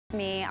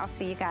Me, I'll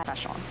see you guys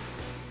special.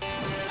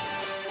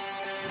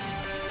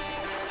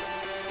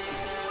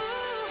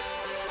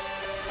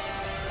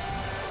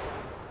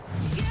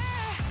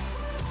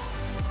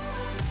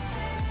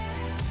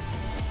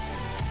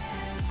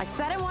 I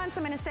said it once,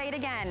 I'm gonna say it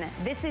again.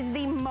 This is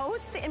the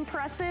most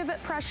impressive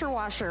pressure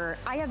washer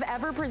I have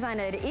ever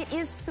presented. It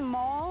is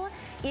small,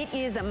 it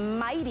is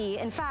mighty.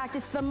 In fact,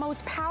 it's the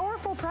most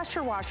powerful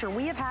pressure washer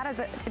we have had as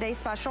a today's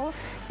special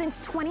since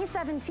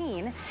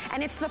 2017.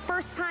 And it's the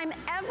first time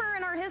ever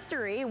in our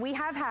history we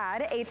have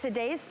had a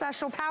today's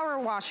special power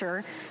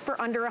washer for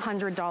under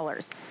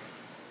 $100.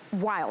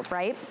 Wild,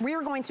 right? We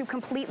are going to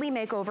completely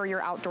make over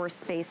your outdoor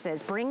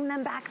spaces, bring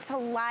them back to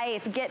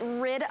life, get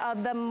rid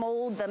of the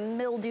mold, the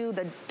mildew,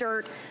 the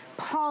dirt,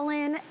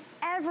 pollen,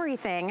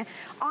 everything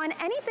on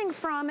anything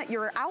from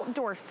your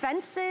outdoor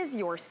fences,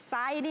 your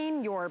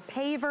siding, your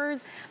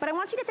pavers. But I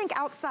want you to think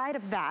outside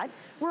of that.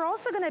 We're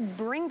also gonna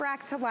bring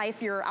back to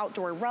life your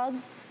outdoor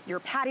rugs,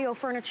 your patio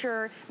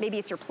furniture, maybe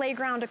it's your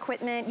playground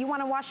equipment. You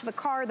wanna wash the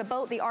car, the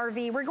boat, the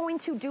RV. We're going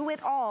to do it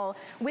all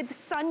with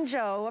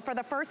Sunjoe. For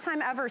the first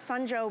time ever,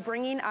 Sunjoe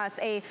bringing us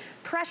a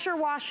pressure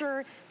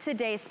washer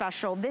today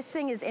special. This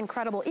thing is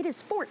incredible. It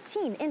is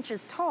 14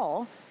 inches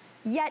tall,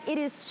 yet it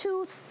is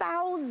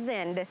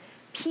 2,000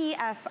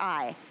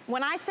 PSI.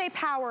 When I say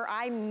power,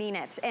 I mean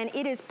it. And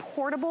it is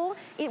portable.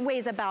 It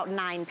weighs about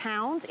 9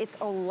 pounds. It's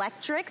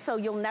electric, so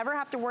you'll never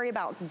have to worry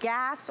about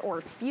gas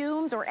or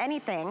fumes or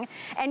anything.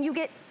 And you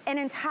get an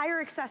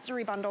entire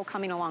accessory bundle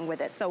coming along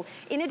with it. So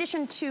in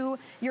addition to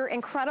your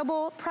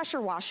incredible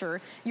pressure washer,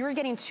 you're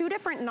getting 2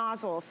 different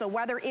nozzles. So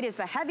whether it is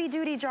the heavy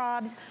duty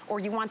jobs or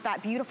you want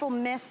that beautiful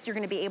mist, you're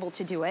gonna be able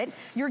to do it.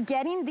 You're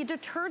getting the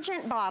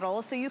detergent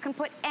bottle so you can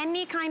put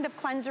any kind of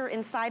cleanser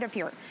inside of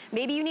here.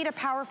 Maybe you need a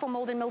powerful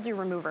mold and mildew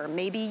remover.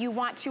 Maybe you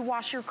want to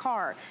wash your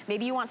car.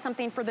 Maybe you want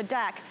something for the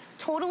deck.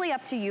 Totally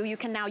up to you. You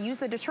can now use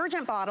the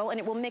detergent bottle and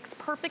it will mix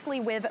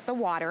perfectly with the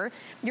water.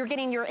 You're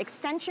getting your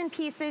extension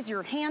pieces,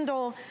 your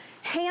handle.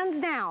 Hands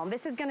down,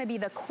 this is gonna be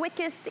the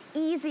quickest,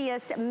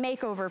 easiest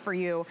makeover for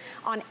you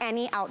on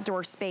any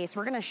outdoor space.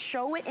 We're gonna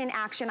show it in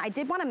action. I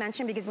did wanna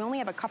mention, because we only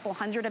have a couple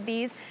hundred of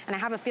these, and I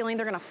have a feeling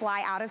they're gonna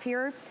fly out of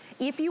here.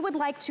 If you would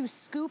like to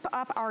scoop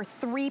up our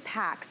 3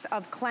 packs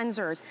of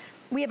cleansers,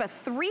 we have a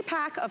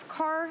 3-pack of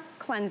car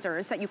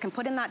cleansers that you can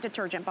put in that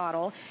detergent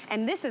bottle.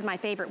 And this is my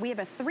favorite. We have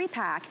a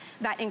 3-pack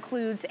that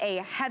includes a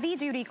heavy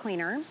duty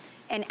cleaner,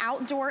 an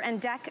outdoor and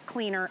deck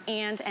cleaner,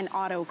 and an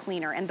auto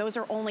cleaner. And those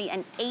are only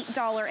an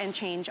 $8 and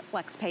change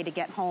flex pay to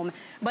get home.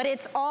 But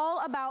it's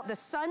all about the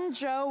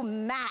Sunjoe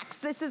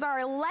Max. This is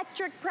our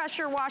electric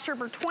pressure washer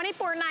for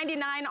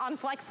 $24.99 on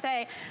flex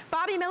pay.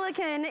 Bobby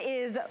Milliken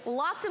is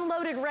locked and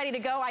loaded, ready to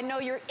go. I know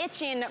you're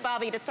itching,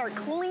 Bobby, to start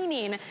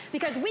cleaning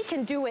because we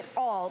can do it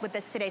all with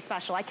this Today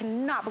Special. I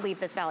cannot believe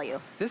this value.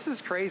 This is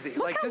crazy.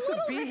 Look like how just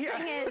to be this here.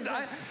 Thing is.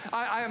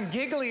 I am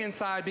giggly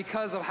inside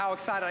because of how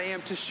excited I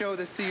am to show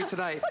this to you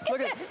tonight.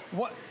 Look at this.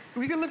 What?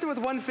 We can lift it with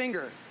one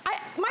finger.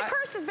 My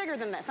purse is bigger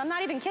than this. I'm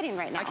not even kidding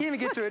right now. I can't even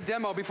get to a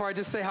demo before I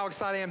just say how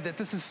excited I am that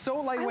this is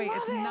so lightweight.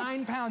 It's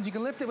 9 pounds. You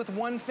can lift it with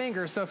one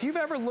finger. So if you've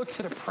ever looked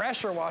at a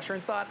pressure washer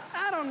and thought,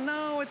 I don't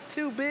know, it's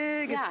too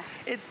big,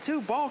 it's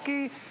too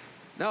bulky.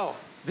 No,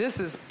 this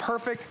is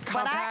perfect,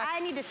 compact, but I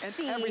need to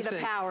see everything.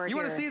 The power You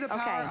want to see the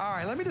power? Okay. All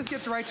right, let me just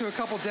get right to a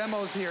couple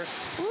demos here.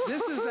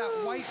 This is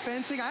that white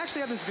fencing. I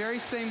actually have this very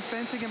same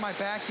fencing in my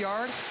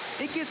backyard.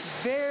 It gets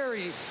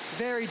very,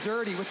 very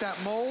dirty with that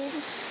mold,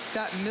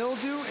 that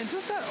mildew, and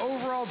just that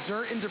overall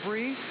dirt and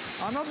debris.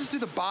 I'll just do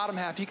the bottom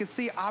half. You can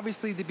see,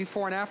 obviously, the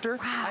before and after.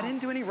 Wow. I didn't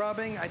do any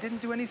rubbing. I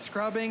didn't do any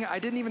scrubbing. I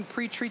didn't even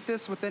pre-treat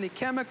this with any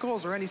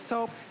chemicals or any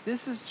soap.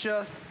 This is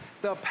just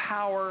the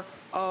power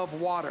of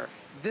water.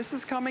 This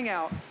is coming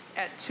out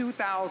at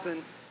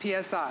 2,000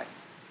 PSI.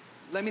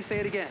 Let me say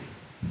it again.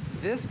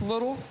 This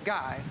little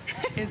guy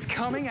is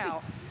coming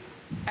out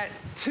at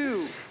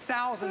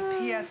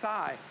 2,000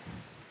 PSI.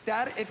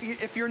 That,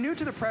 if you're new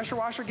to the pressure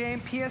washer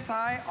game,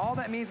 PSI, all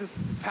that means is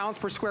pounds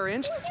per square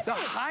inch. The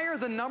higher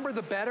the number,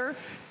 the better.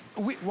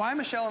 Why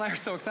Michelle and I are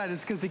so excited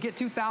is because to get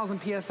 2,000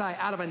 PSI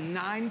out of a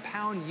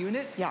 9-pound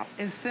unit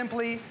is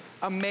simply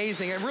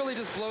amazing. It really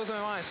just blows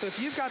my mind. So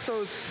if you've got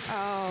those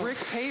brick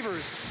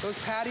pavers, those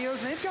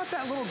patios, and they've got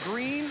that little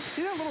green,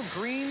 see that little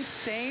green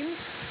stain?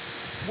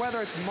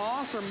 Whether it's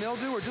moss or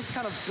mildew or just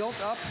kind of built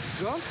up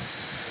gunk,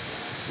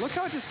 look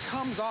how it just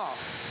comes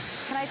off.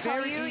 Can I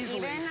tell you,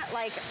 even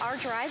like our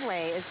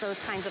driveway is those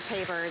kinds of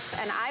pavers.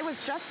 And I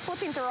was just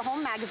flipping through a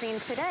home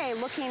magazine today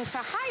looking to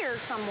hire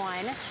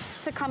someone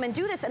to come and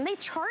do this. And they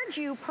charge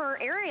you per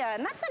area.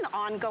 And that's an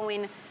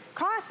ongoing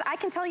cost. I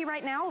can tell you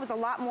right now, it was a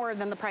lot more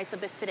than the price of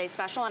this Today's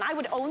Special. And I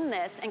would own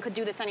this and could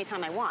do this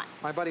anytime I want.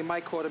 My buddy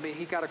Mike quoted me.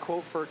 He got a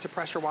quote to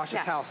pressure wash his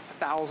house,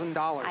 $1,000.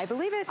 I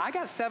believe it. I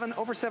got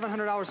over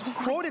 $700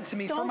 quoted to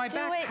me for my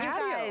back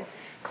patio. You guys.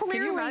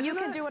 Clearly, you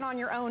can do it on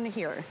your own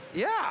here.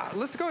 Yeah,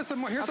 let's go with some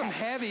more. Here's some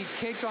heavy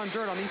caked on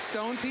dirt on these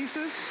stone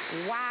pieces.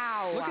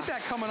 Wow. Look at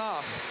that coming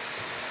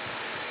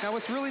off. Now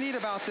what's really neat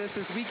about this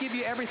is we give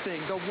you everything.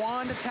 The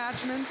wand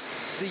attachments,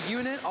 the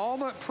unit, all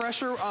the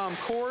pressure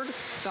cord,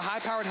 the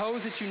high-powered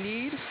hose that you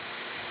need,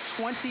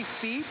 20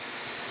 feet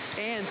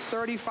and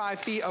 35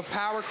 feet of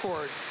power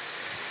cord.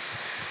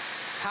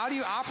 How do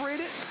you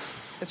operate it?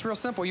 It's real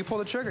simple. You pull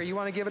the trigger. You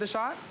want to give it a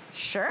shot?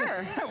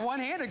 Sure.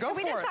 One-handed, go for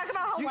it. Can we just talk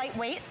about how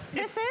lightweight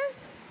this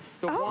is?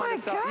 Oh my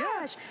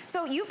gosh.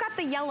 So you've got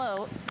the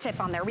yellow tip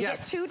on there. We get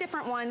 2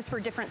 different ones for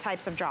different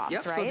types of jobs,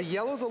 right? So the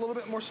yellow's a little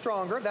bit more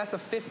stronger. That's a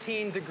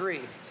 15 degree.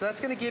 So that's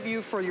gonna give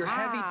you for your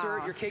heavy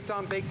dirt, your caked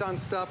on, baked on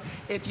stuff.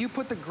 If you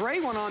put the gray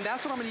one on,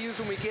 that's what I'm gonna use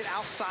when we get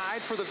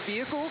outside for the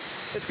vehicle.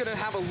 It's gonna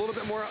have a little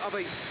bit more of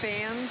a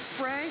fan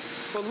spray.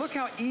 But look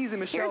how easy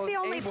Michelle is able. Here's the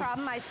only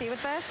problem I see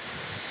with this.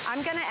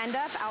 I'm gonna end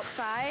up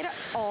outside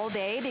all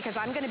day because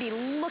I'm gonna be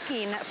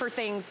looking for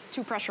things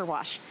to pressure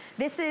wash.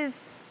 This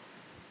is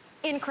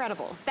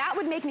incredible. That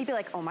would make me be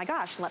like, oh my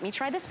gosh, let me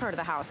try this part of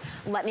the house.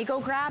 Let me go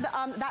grab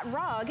that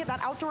rug,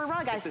 that outdoor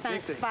rug I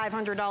spent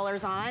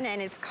 $500 on,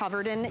 and it's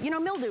covered in, you know,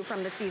 mildew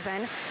from the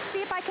season.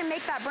 See if I can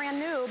make that brand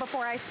new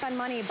before I spend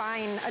money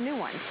buying a new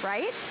one,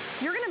 right?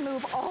 You're gonna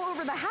move all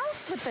over the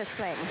house with this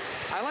thing.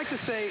 I like to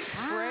say,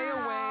 spray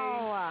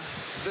away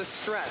the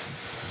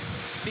stress.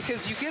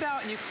 Because you get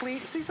out and you clean,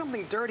 see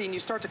something dirty and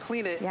you start to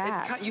clean it,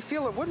 you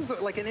feel it, what is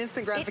it, like an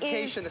instant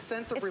gratification, a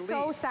sense of relief. It's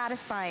so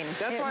satisfying.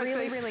 That's why I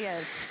say really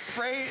is.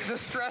 Spray the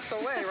stress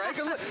away, right?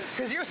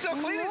 Because you're still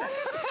cleaning it.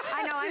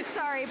 I know, I'm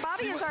sorry.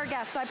 Bobby is our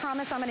guest, so I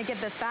promise I'm going to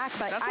give this back,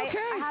 but I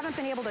haven't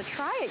been able to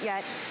try it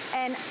yet.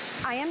 And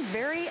I am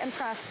very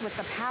impressed with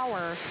the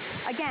power.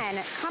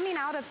 Again, coming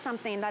out of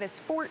something that is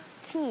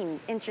 14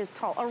 inches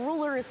tall. A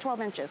ruler is 12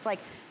 inches. Like,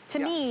 to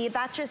me,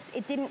 that just,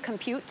 it didn't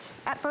compute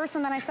at first,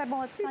 and then I said,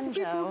 well, it's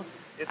Sunjo.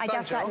 I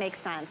guess that makes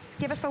sense.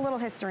 Give us a little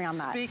history on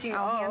that. Speaking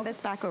I'll hand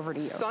this back over to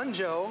you.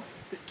 Sunjo,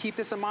 keep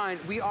this in mind,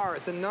 we are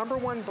the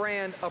 #1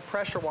 brand of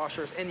pressure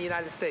washers in the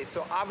United States.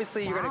 So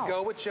obviously you're gonna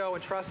go with Joe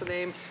and trust the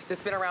name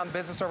that's been around the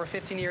business over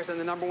 15 years and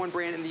the #1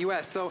 brand in the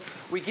US. So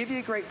we give you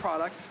a great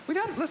product.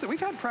 We've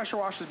had pressure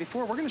washers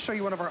before. We're gonna show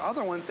you one of our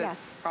other ones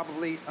that's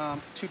probably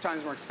 2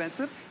 times more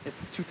expensive.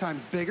 It's 2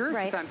 times bigger,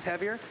 2 times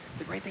heavier.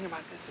 The great thing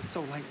about this is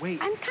so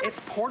lightweight. It's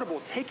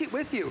portable, take it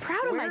with you.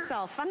 Proud of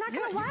myself, I'm not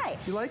gonna lie.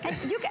 You like it?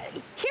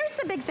 Here's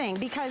the big thing,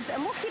 because,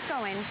 and we'll keep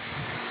going,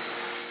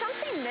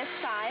 something this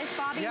size,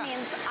 Bobby,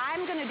 means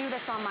I'm gonna do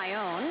this on my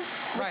own,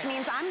 which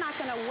means I'm not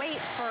gonna wait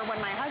for when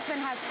my husband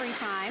has free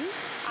time.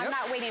 I'm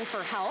not waiting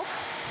for help.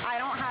 I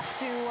don't have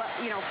to,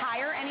 you know,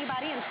 hire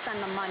anybody and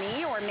spend the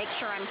money or make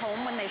sure I'm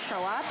home when they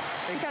show up.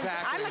 Because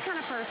I'm the kind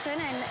of person,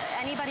 and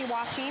anybody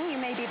watching, you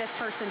may be this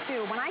person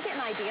too, when I get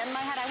an idea in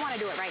my head, I wanna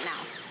do it right now.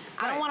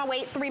 I don't want to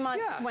wait 3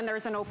 months when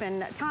there's an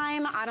open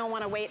time. I don't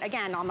want to wait,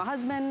 again, on the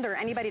husband or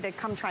anybody to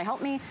come try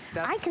help me.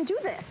 I can do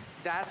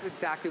this. That's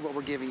exactly what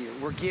we're giving you.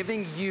 We're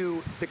giving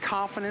you the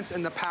confidence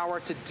and the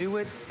power to do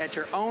it at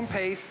your own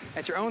pace,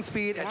 at your own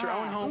speed, at your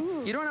own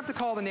home. You don't have to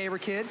call the neighbor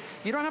kid.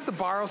 You don't have to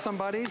borrow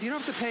somebody's. You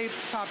don't have to pay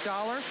top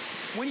dollar.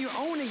 When you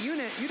own a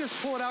unit, you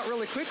just pull it out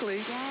really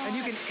quickly and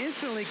you can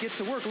instantly get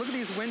to work. Look at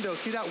these windows.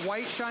 See that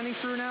white shining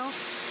through now?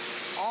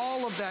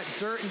 All of that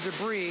dirt and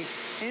debris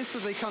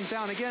instantly comes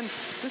down. Again,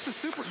 this is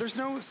super, there's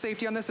no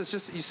safety on this. It's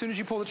just, as soon as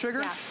you pull the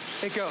trigger,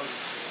 it goes.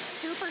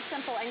 Super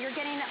simple, and you're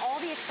getting all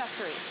the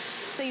accessories.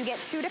 So you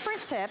get 2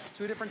 different tips.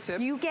 2 different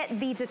tips. You get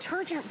the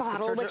detergent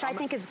bottle, which I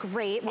think is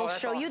great. We'll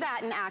show you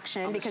that in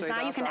action, because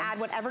now you can add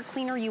whatever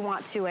cleaner you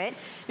want to it.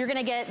 You're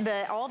gonna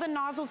get all the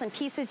nozzles and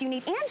pieces you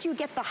need, and you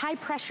get the high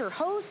pressure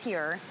hose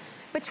here.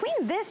 Between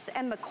this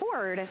and the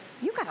cord,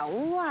 you got a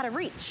lot of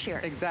reach here.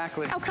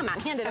 Exactly. Oh, come on,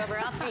 hand it over.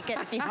 I'll take it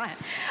if you want.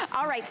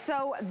 All right,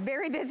 so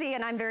very busy,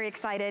 and I'm very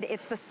excited.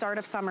 It's the start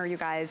of summer, you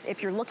guys.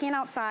 If you're looking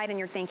outside and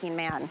you're thinking,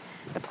 man,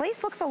 the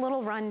place looks a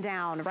little run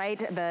down, right?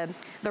 The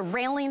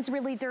railing's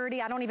really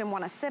dirty. I don't even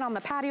want to sit on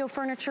the patio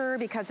furniture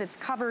because it's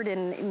covered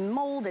in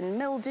mold and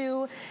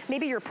mildew.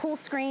 Maybe your pool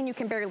screen you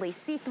can barely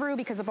see through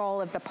because of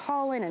all of the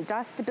pollen and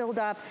dust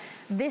buildup.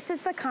 This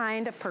is the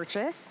kind of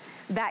purchase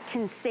that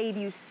can save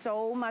you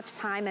so much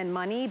time and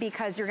money,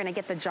 because you're gonna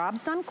get the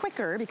jobs done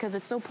quicker because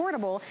it's so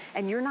portable,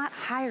 and you're not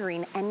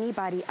hiring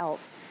anybody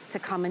else to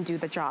come and do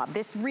the job.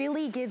 This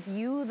really gives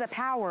you the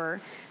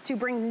power to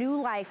bring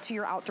new life to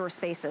your outdoor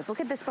spaces.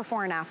 Look at this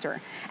before and after.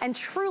 And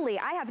truly,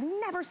 I have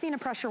never seen a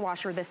pressure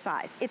washer this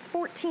size. It's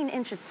 14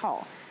 inches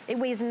tall. It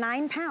weighs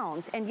 9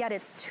 pounds, and yet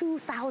it's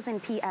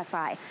 2,000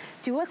 PSI.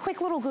 Do a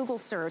quick little Google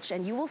search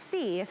and you will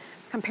see,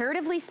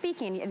 comparatively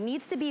speaking, it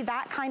needs to be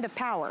that kind of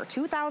power,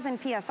 2,000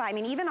 PSI. I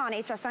mean, even on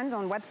HSN's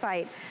own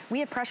website, we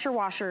have pressure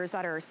washers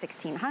that are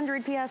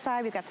 1,600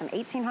 PSI, we've got some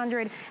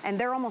 1,800, and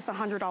they're almost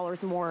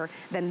 $100 more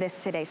than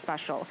this Today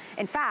Special.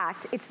 In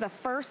fact, it's the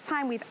first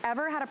time we've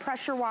ever had a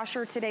pressure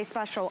washer Today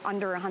Special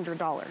under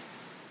 $100.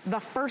 The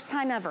first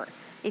time ever.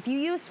 If you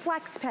use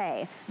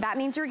FlexPay, that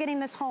means you're getting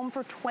this home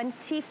for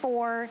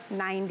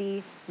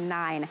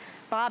 $24.99.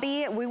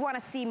 Bobby, we want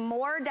to see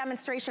more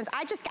demonstrations.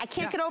 I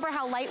can't get over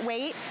how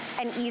lightweight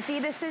and easy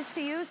this is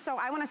to use, so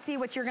I want to see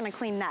what you're going to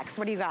clean next.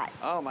 What do you got?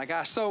 Oh my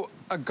gosh, so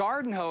a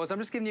garden hose, I'm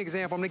just giving you an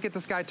example, I'm going to get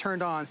this guy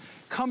turned on,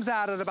 comes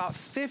out at about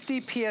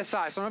 50 PSI. So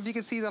I don't know if you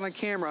can see that on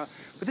camera,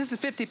 but this is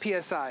 50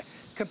 PSI.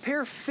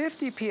 Compare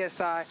 50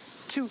 PSI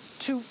to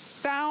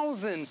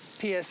 2,000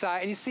 PSI,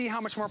 and you see how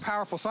much more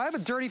powerful. So I have a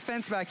dirty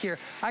fence back here.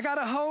 I got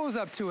a hose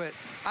up to it.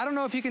 I don't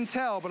know if you can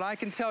tell, but I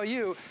can tell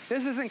you,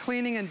 this isn't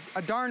cleaning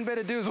a darn bit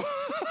of doozle.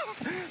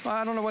 Well,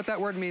 I don't know what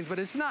that word means, but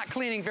it's not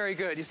cleaning very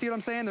good. You see what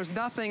I'm saying? There's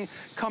nothing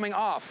coming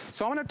off.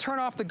 So I'm gonna turn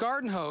off the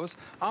garden hose.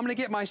 I'm gonna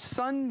get my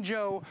Sun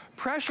Joe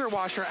pressure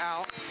washer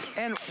out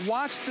and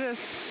watch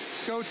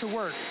this go to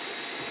work.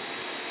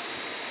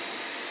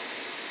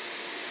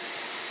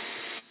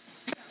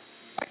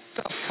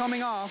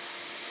 Coming off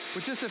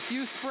with just a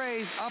few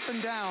sprays up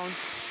and down.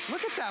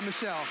 Look at that,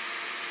 Michelle.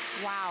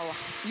 Wow.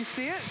 You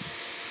see it?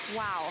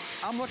 Wow.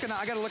 I'm looking,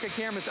 I gotta look at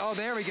cameras. Oh,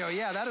 there we go.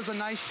 Yeah, that is a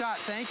nice shot.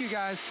 Thank you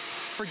guys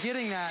for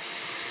getting that.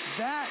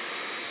 That,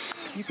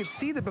 you can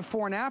see the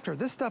before and after.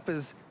 This stuff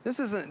is,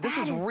 this is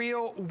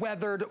real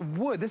weathered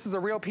wood. This is a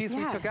real piece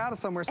we took out of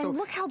somewhere. So and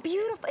look how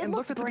beautiful, it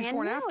looks brand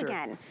new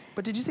again.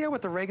 But did you see how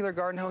with the regular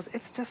garden hose,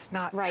 it's just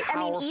not powerful.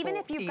 I mean, even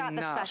if you've got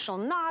the special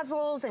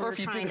nozzles and you're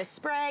trying to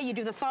spray, you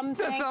do the thumb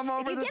thing. The thumb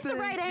over if you get the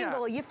right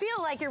angle, you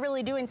feel like you're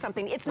really doing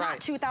something. It's not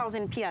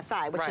 2,000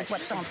 PSI, which is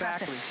what's so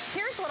impressive.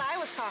 Here's what I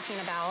was talking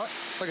about.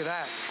 Look at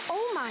that.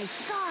 Oh my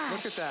gosh.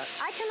 Look at that.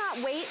 I cannot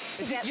wait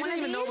to get one of these. You didn't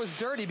even know it was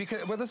dirty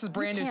because, well, this is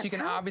brand new, so you can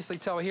obviously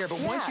tell here.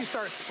 But once you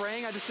start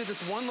spraying, I just did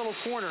this one little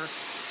corner,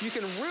 you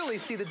can really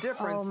see the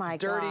difference,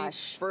 dirty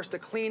versus the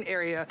clean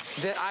area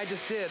that I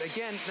just did.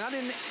 Again, not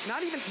even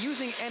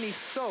using any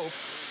soap.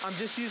 I'm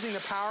just using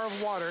the power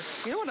of water.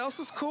 You know what else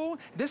is cool?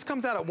 This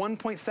comes out at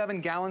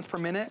 1.7 gallons per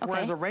minute,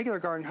 whereas a regular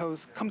garden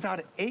hose comes out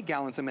at 8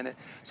 gallons a minute.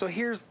 So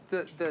here's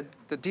the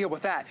deal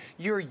with that.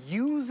 You're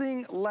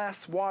using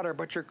less water,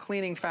 but you're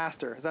cleaning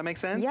faster. Does that make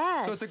sense?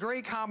 Yes. So it's a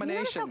great combination.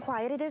 You notice how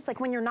quiet it is? Like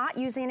when you're not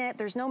using it,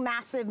 there's no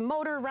massive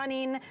motor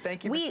running.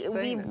 Thank you for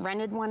saying We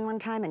rented one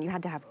time and you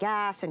had to have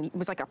gas and it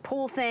was like a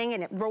pull thing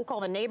and it woke all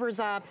the neighbors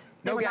up.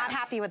 They were not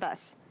happy with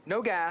us.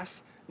 No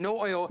gas. No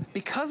oil.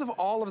 Because of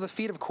all of the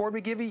feet of cord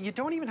we give you, you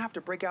don't even have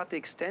to break out the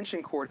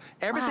extension cord.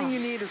 Everything you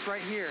need is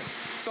right here.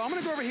 So I'm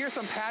gonna go over here,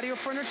 some patio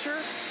furniture.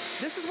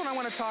 This is what I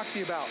wanna talk to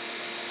you about.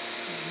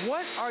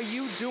 What are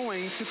you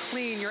doing to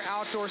clean your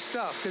outdoor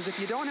stuff? Because if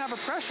you don't have a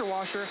pressure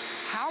washer,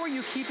 how are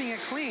you keeping it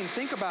clean?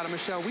 Think about it,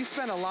 Michelle. We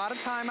spend a lot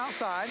of time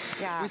outside.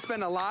 We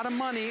spend a lot of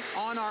money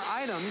on our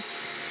items.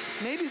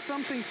 Maybe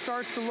something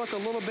starts to look a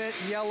little bit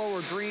yellow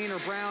or green or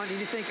brown, and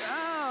you think,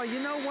 oh, you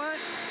know what?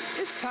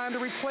 It's time to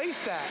replace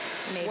that.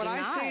 Maybe what not.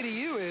 I say to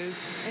you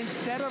is,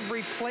 instead of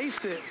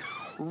replace it,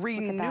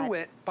 renew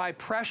it by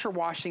pressure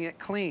washing it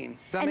clean.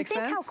 Does that make sense?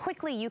 And think how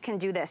quickly you can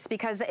do this,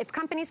 because if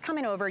company's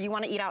coming over, you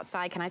want to eat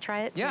outside. Can I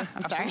try it too? Yeah,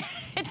 I'm sorry.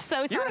 It's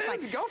so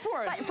satisfying. Go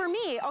for it. But for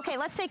me, okay,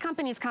 let's say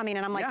company's coming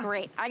and I'm like,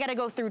 great, I got to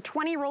go through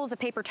 20 rolls of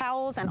paper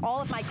towels and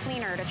all of my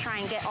cleaner to try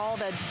and get all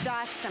the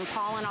dust and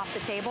pollen off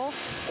the table.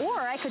 Or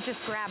I could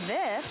just grab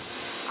this.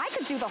 I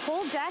could do the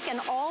whole deck and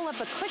all of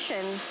the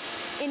cushions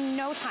in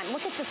no time.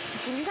 Look at this.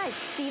 Can you guys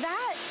see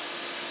that?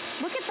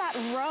 Look at that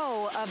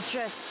row of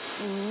just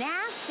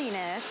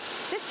nastiness.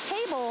 This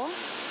table,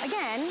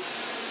 again,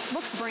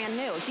 looks brand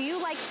new. Do you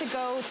like to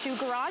go to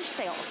garage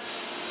sales?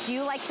 Do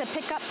you like to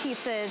pick up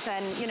pieces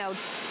and, you know,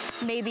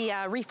 maybe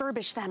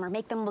refurbish them or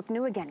make them look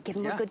new again, give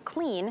them a good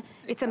clean?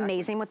 It's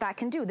amazing what that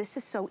can do. This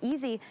is so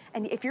easy.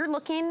 And if you're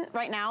looking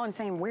right now and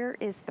saying, where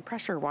is the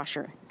pressure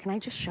washer? Can I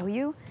just show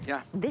you?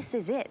 Yeah. This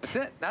is it. That's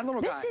it, that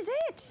little guy. This is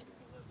it.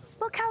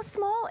 Look how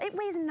small, it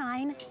weighs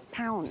 9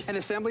 pounds. And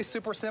assembly's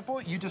super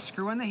simple. You just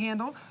screw in the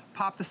handle,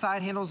 pop the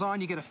side handles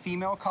on, you get a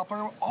female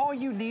coupler. All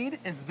you need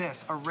is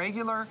this, a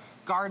regular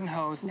garden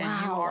hose, and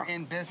you are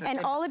in business.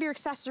 And all of your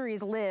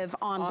accessories live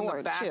on board, on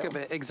the back of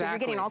it, exactly. So you're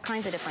getting all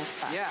kinds of different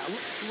stuff. Yeah,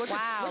 look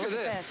at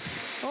this.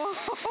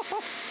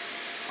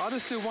 I'll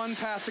just do one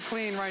pass to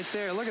clean right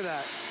there. Look at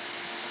that.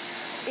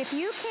 If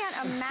you can't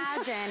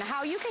imagine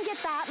how you can get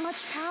that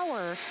much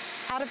power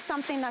out of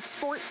something that's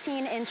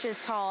 14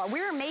 inches tall.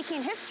 We're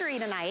making history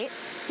tonight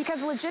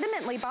because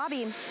legitimately,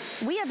 Bobby,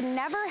 we have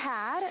never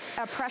had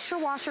a pressure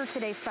washer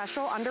today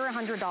special under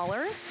 $100.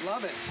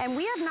 Love it. And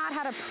we have not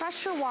had a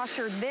pressure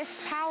washer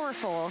this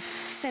powerful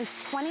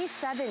since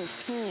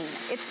 2017.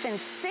 It's been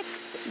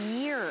 6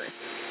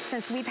 years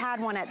since we've had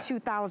one at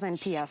 2,000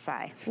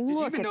 PSI. Did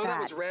you even know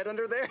that was red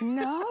under there?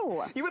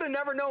 No. You would have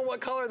never known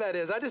what color that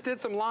is. I just did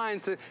some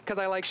lines because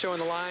I like showing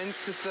the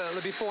lines, just the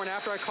before and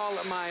after. I call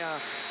it my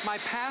my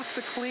path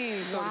to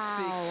clean, so to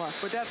speak.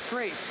 But that's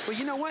great. Well,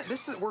 you know what?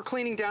 We're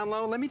cleaning down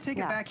low. Let me take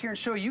it back here and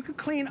show you. You can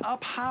clean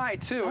up high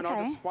too, and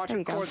I'll just watch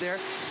your cord there.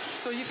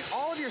 So you can,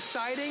 all of your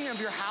siding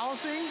of your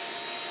housing.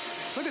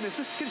 Look at this.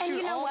 This can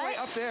shoot all the way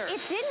up there.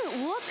 It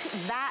didn't look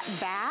that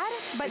bad,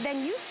 but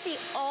then you see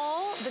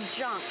all the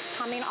junk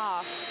coming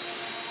off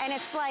And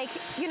it's like,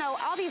 you know,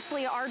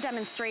 obviously our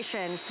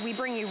demonstrations, we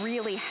bring you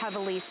really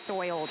heavily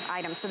soiled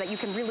items so that you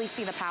can really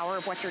see the power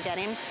of what you're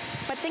getting.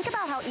 But think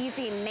about how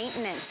easy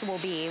maintenance will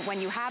be when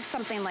you have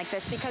something like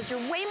this, because you're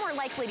way more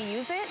likely to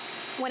use it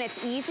when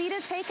it's easy to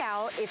take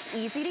out, it's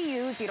easy to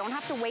use, you don't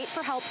have to wait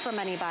for help from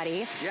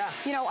anybody. Yeah.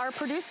 You know, our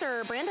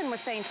producer, Brandon, was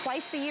saying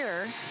twice a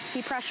year,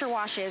 he pressure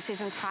washes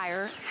his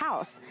entire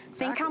house.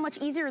 Exactly. Think how much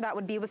easier that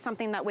would be with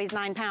something that weighs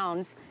 9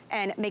 pounds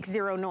and makes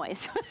zero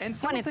noise and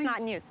when it's not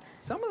in use.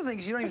 Some of the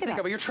things you don't even think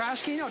about. Your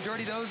trash can, you know how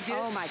dirty those get?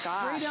 Oh my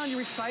gosh. Spray down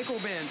your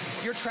recycle bin,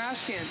 your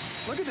trash cans.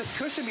 Look at this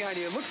cushion behind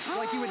you. It looks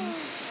like you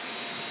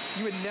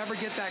would never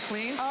get that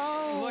clean.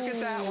 Oh. Look at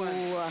that one.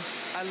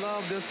 I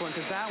love this one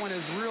because that one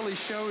really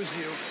shows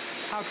you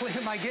how clean.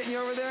 Am I getting you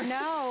over there?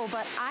 No,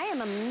 but I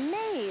am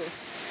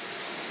amazed.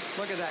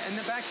 Look at that. And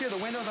then back here,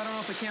 the windows, I don't know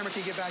if the camera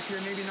can get back here.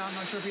 Maybe not. I'm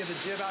not sure if we have the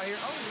jib out here.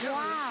 Oh,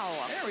 wow.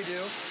 There we do.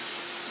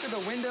 Look at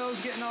the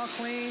windows getting all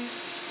clean.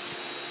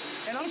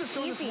 And I'm just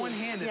doing this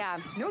one-handed. Yeah.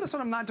 Notice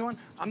what I'm not doing?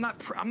 I'm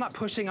not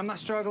pushing, I'm not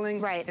struggling.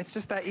 Right. It's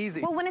just that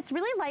easy. Well, when it's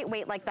really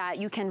lightweight like that,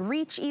 you can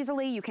reach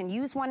easily, you can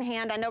use one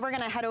hand. I know we're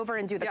gonna head over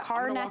and do the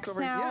car next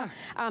now,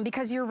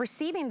 because you're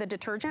receiving the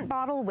detergent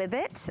bottle with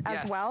it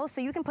as well,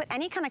 so you can put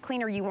any kind of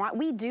cleaner you want.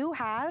 We do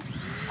have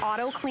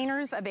auto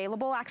cleaners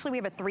available. Actually, we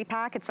have a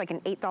 3-pack. It's like an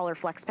 $8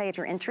 flex pay if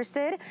you're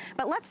interested.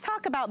 But let's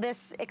talk about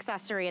this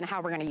accessory and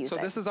how we're gonna use it.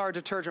 So this is our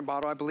detergent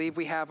bottle. I believe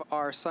we have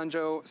our Sun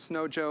Joe,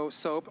 Snow Joe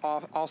soap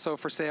also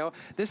for sale.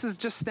 This is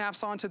just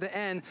snaps onto the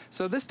end.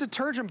 So this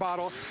detergent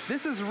bottle,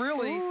 this is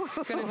really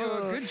gonna do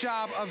a good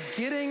job of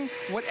getting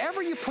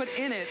whatever you put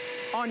in it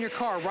on your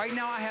car. Right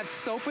now I have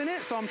soap in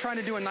it, so I'm trying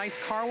to do a nice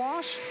car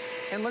wash.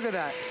 And look at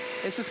that.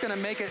 It's just gonna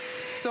make it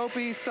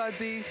soapy,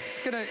 sudsy.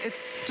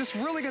 It's just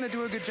really gonna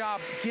do a good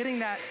job getting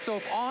that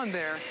soap on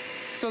there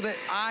so that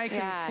I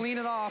can clean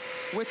it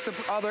off with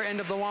the other end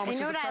of the wand, which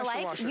is the pressure washer. You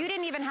know what I like? You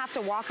didn't even have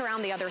to walk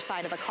around the other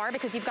side of the car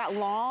because you've got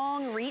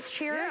long reach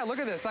here. Yeah, look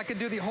at this. I could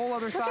do the whole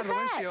other side of the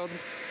windshield.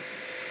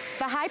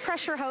 The high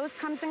pressure hose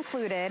comes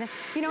included.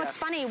 You know, it's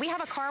funny, we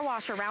have a car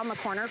wash around the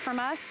corner from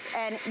us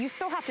and you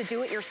still have to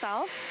do it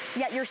yourself,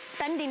 yet you're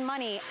spending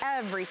money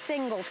every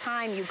single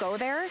time you go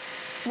there.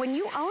 When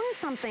you own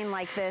something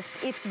like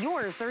this, it's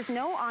yours. There's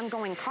no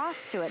ongoing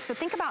cost to it. So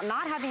think about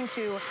not having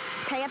to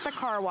pay at the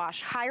car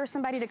wash, hire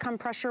somebody to come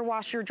pressure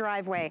wash your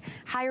driveway,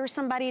 hire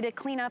somebody to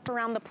clean up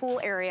around the pool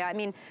area. I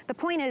mean, the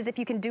point is if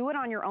you can do it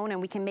on your own and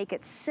we can make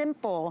it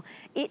simple,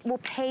 it will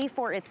pay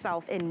for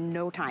itself in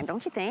no time,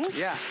 don't you think?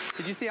 Yeah.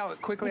 Did you see how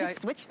quickly I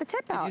just switched the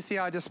tip out? Did you see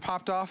how I just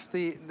popped off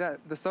the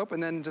soap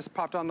and then just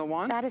popped on the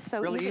wand? That is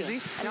so really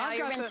easy. And now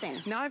you're rinsing.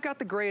 Now I've got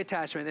the gray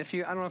attachment. I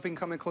don't know if we can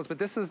come in close, but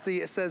this is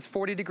it says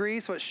 40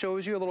 degrees, so it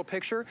shows you a little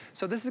picture.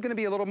 So this is gonna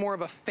be a little more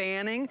of a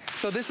fanning.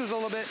 So this is a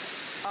little bit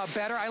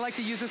better. I like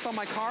to use this on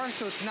my car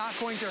so it's not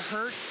going to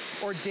hurt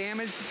or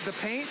damage the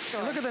paint.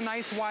 And look at the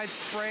nice wide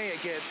spray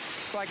it gets.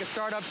 So I can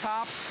start up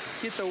top,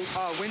 get the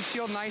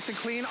windshield nice and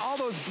clean. All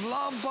those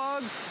love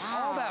bugs,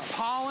 all that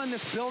pollen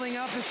that's building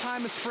up this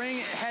time of spring,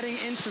 heading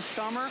into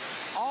summer,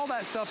 all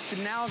that stuff's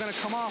now gonna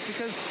come off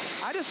because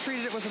I just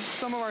treated it with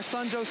some of our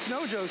Sun Joe,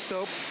 Snow Joe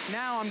soap.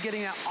 Now I'm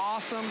getting that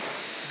awesome,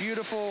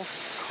 beautiful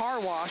car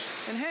wash.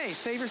 And hey,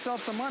 save yourself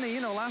some money.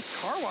 You know, last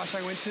car wash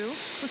I went to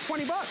was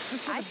 $20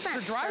 just for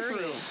the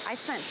drive-through. I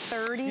spent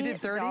 $30. You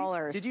did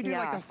 $30? Did you do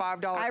like the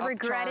 $5 I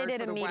regretted it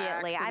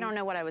immediately. I don't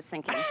know what I was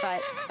thinking,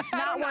 but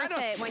not worth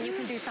it when you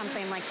can do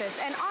something like this.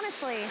 And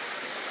honestly,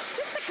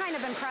 just to kind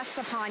of impress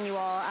upon you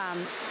all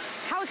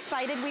how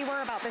excited we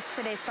were about this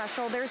today's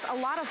special, there's a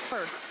lot of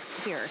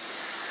firsts here.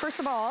 First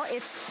of all,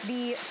 it's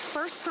the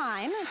first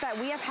time that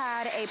we have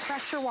had a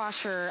pressure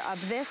washer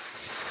of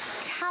this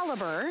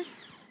caliber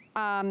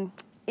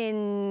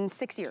in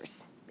 6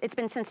 years. It's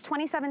been since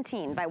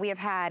 2017 that we have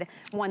had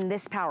one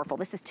this powerful.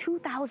 This is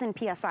 2,000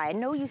 PSI. I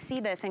know you see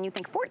this and you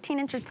think 14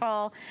 inches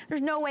tall,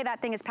 there's no way that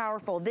thing is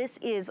powerful. This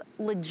is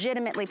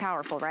legitimately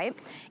powerful, right?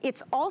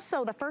 It's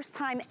also the first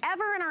time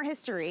ever in our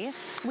history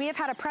we have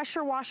had a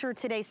pressure washer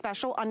today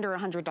special under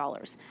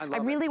 $100. I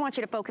really want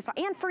you to focus on,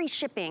 and free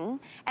shipping,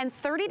 and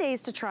 30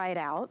 days to try it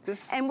out.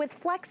 And with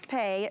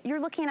FlexPay,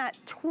 you're looking at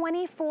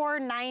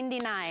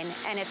 $24.99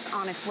 and it's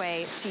on its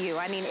way to you.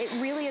 I mean, it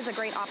really is a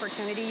great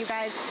opportunity, you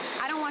guys.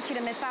 I don't want you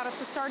to miss out. It's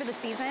the start of the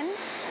season.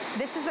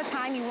 This is the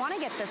time you want to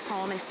get this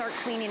home and start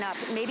cleaning up.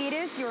 Maybe it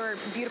is your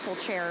beautiful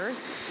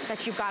chairs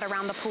that you've got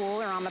around the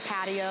pool or on the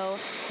patio,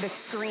 the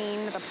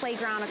screen, the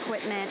playground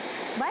equipment.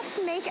 Let's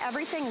make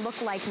everything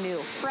look like new,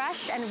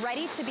 fresh and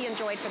ready to be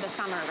enjoyed for the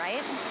summer,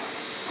 right?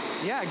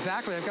 Yeah,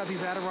 exactly. I've got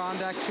these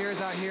Adirondack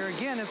chairs out here.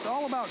 Again, it's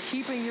all about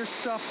keeping your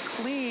stuff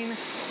clean,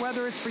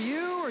 whether it's for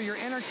you or you're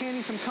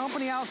entertaining some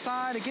company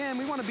outside. Again,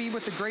 we want to be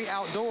with the great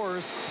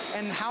outdoors,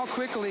 and how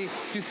quickly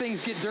do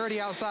things get dirty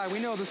outside? We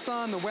know the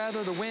sun, the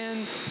weather, the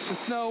wind, the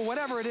snow,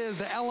 whatever it is,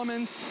 the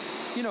elements,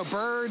 you know,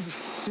 birds.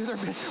 do their,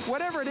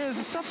 whatever it is,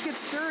 the stuff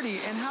gets dirty.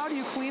 And how do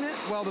you clean it?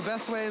 Well, the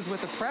best way is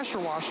with a pressure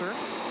washer.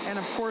 And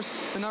of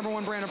course, the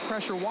 #1 brand of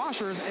pressure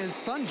washers is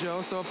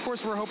Sunjoe. So of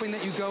course, we're hoping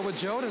that you go with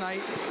Joe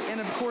tonight. And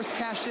of course,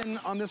 cash in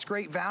on this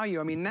great value.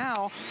 I mean,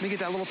 now, let me get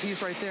that little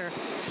piece right there.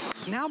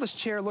 Now this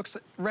chair looks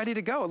ready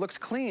to go. It looks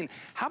clean.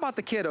 How about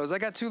the kiddos? I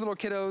got 2 little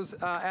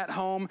kiddos at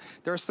home.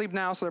 They're asleep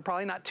now, so they're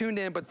probably not tuned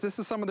in, but this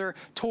is some of their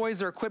toys,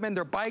 their equipment,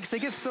 their bikes. They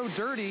get so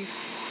dirty.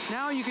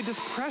 Now you could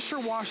just pressure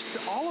wash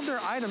all of their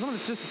items. I'm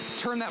gonna just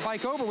turn that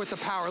bike over with the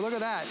power. Look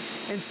at that.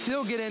 And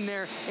still get in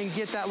there and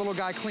get that little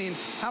guy clean.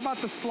 How about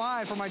the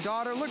slide for my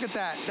daughter? Look at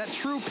that. That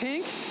true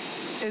pink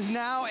is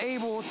now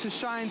able to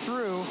shine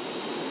through.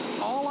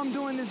 All I'm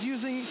doing is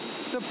using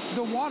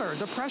the water,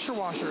 the pressure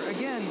washer.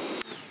 Again,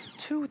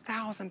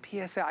 2,000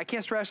 PSI. I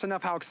can't stress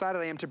enough how excited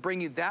I am to bring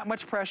you that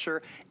much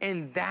pressure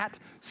in that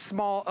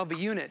small of a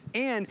unit.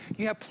 And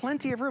you have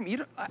plenty of room.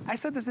 I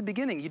said this at the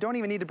beginning, you don't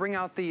even need to bring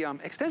out the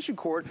extension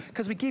cord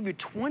because we give you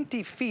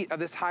 20 feet of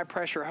this high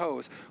pressure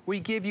hose. We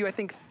give you, I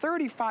think,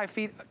 35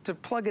 feet to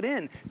plug it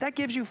in. That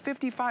gives you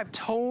 55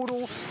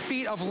 total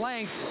feet of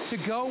length to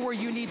go where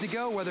you need to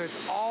go, whether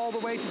it's all the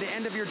way to the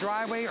end of your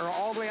driveway or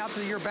all the way out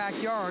to your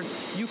backyard.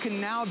 You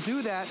can now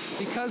do that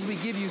because we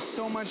give you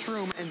so much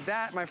room. And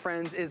that, my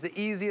friends, is the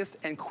easiest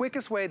and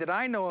quickest way that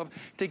I know of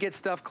to get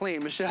stuff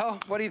clean.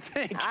 Michelle, what do you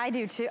think? I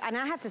do too, and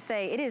I have to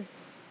say, it is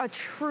a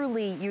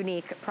truly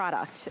unique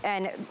product.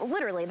 And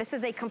literally, this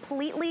is a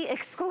completely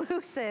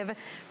exclusive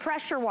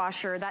pressure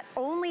washer that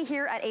only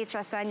here at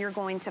HSN you're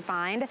going to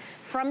find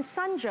from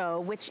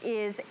Sunjoe, which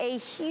is a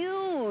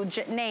huge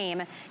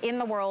name in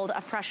the world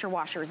of pressure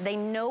washers. They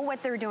know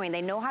what they're doing.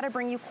 They know how to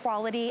bring you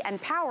quality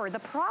and power. The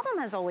problem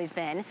has always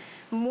been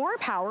more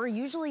power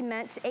usually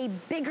meant a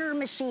bigger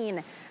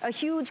machine, a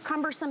huge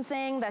cumbersome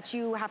thing that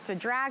you have to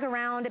drag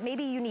around.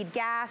 Maybe you need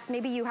gas,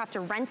 maybe you have to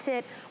rent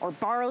it or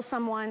borrow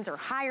someone's or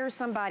hire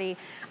somebody.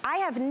 I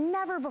have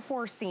never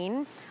before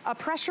seen a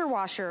pressure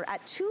washer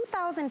at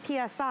 2,000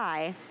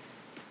 PSI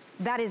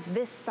that is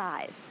this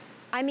size.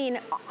 I mean,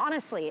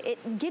 honestly,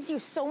 it gives you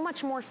so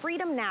much more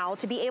freedom now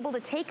to be able to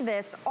take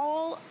this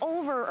all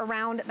over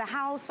around the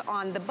house,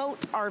 on the boat,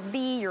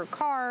 RV, your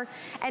car,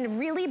 and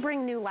really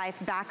bring new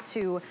life back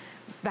to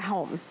the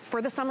home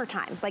for the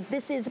summertime. Like,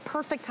 this is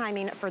perfect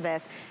timing for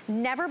this.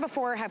 Never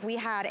before have we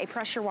had a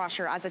pressure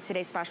washer as a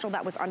Today Special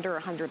that was under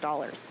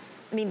 $100.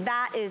 I mean,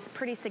 that is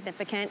pretty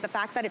significant. The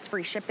fact that it's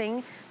free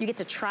shipping, you get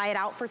to try it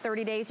out for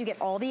 30 days, you get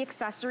all the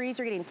accessories,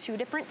 you're getting 2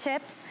 different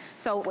tips.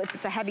 So if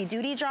it's a heavy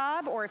duty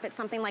job or if it's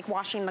something like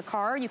washing the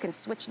car, you can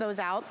switch those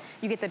out.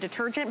 You get the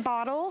detergent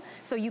bottle,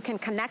 so you can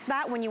connect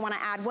that when you wanna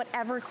add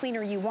whatever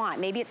cleaner you want.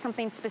 Maybe it's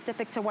something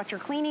specific to what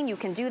you're cleaning, you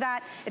can do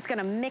that. It's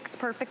gonna mix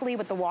perfectly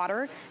with the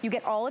water. You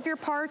get all of your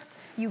parts,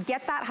 you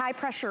get that high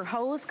pressure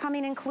hose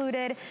coming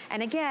included,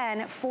 and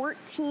again,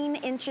 14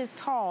 inches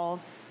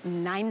tall,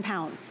 9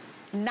 pounds.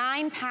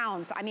 9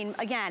 pounds. I mean,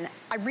 again,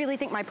 I really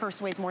think my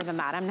purse weighs more than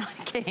that. I'm not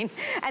kidding.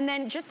 And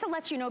then just to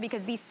let you know,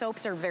 because these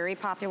soaps are very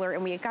popular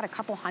and we've got a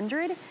couple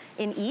hundred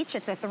in each,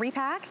 it's a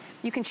 3-pack.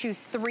 You can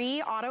choose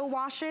 3 auto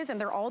washes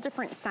and they're all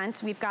different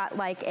scents. We've got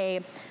like a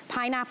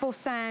pineapple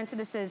scent.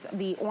 This is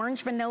the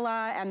orange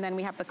vanilla, and then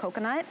we have the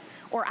coconut.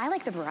 Or I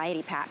like the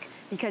variety pack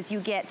because you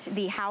get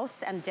the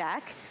house and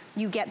deck,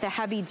 you get the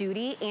heavy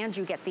duty, and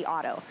you get the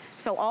auto.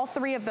 So all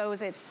 3 of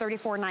those, it's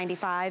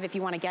 $34.95 if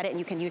you want to get it, and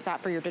you can use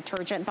that for your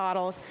detergent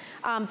bottles.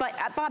 But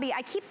Bobby,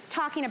 I keep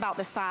talking about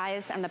the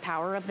size and the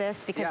power of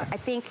this because I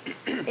think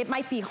it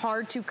might be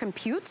hard to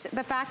compute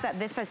the fact that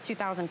this has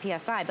 2,000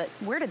 PSI, but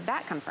where did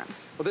that come from?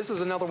 Well, this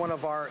is another one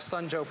of our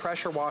Sunjoe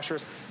pressure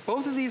washers.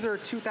 Both of these are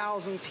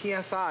 2,000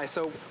 PSI.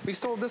 So we've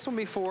sold this one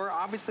before.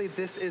 Obviously,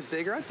 this is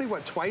bigger. I'd say,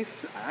 what,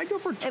 twice? I'd go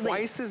for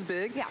twice as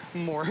big,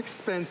 more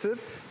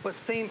expensive, but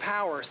same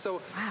power.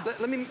 So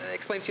let me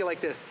explain to you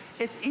like this.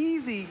 It's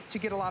easy to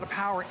get a lot of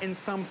power in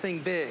something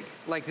big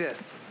like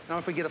this. I don't know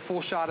if we get a full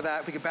shot of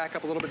that. If we could back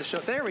up a little bit to show.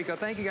 There we go.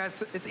 Thank you,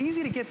 guys. It's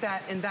easy to get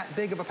that in that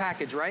big of a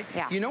package, right?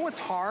 Yeah. You know what's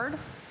hard?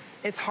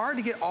 It's hard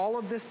to get all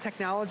of this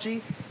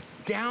technology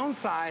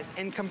downsize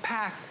and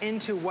compact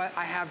into what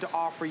I have to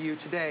offer you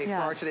today for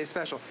our Today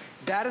Special.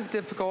 That is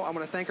difficult. I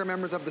want to thank our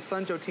members of the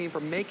Sunjoe team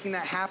for making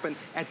that happen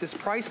at this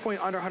price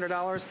point under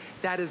 $100.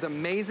 That is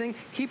amazing.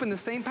 Keeping the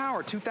same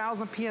power,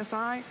 2,000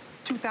 PSI,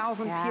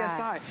 2,000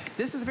 PSI.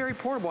 This is very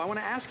portable. I want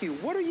to ask you,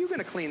 what are you going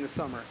to clean this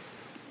summer?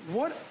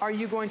 What are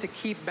you going to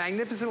keep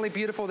magnificently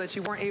beautiful that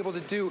you weren't able to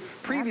do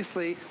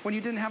previously when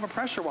you didn't have a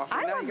pressure washer?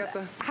 I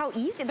love how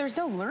easy, there's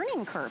no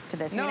learning curve to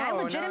this. I mean, I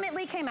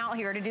legitimately came out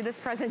here to do this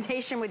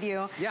presentation with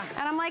you. And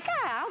I'm like,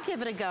 I'll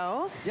give it a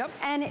go.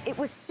 And it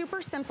was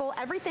super simple.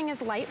 Everything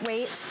is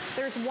lightweight.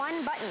 There's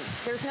one button.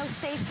 There's no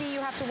safety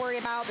you have to worry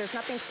about. There's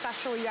nothing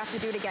special you have to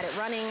do to get it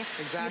running.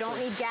 You don't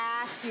need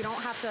gas. You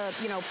don't have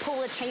to, you know,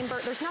 pull a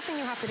chamber. There's nothing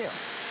you have to do.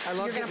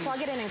 You're gonna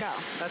plug it in and go.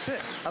 That's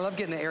it. I love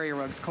getting the area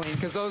rugs clean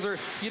because those are,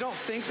 you don't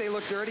think they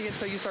look dirty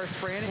until you start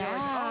spraying it. You're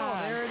like,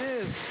 oh, there it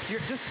is.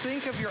 Just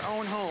think of your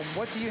own home.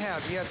 What do you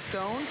have? You have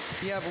stone,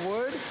 you have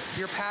wood,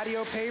 your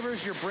patio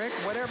pavers, your brick,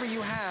 whatever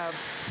you have.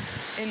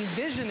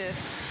 Envision it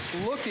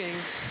looking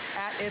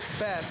at its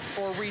best,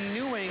 or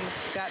renewing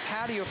that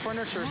patio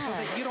furniture so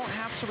that you don't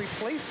have to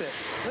replace it.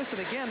 Listen,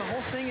 again, the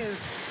whole thing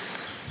is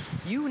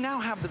you now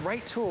have the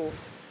right tool.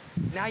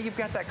 Now you've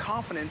got that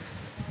confidence.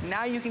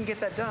 Now you can get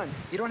that done.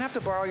 You don't have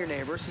to borrow your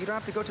neighbors. You don't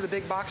have to go to the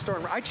big box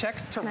store. I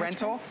checked to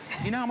rental.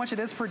 You know how much it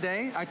is per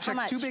day? I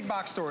checked 2 big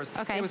box stores.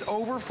 Okay. It was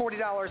over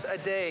 $40 a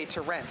day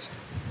to rent.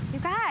 You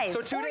guys,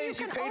 so 2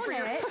 days you you can pay own for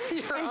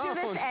it and do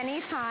this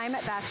anytime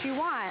that you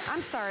want.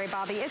 I'm sorry,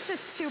 Bobby. It's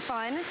just too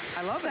fun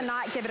to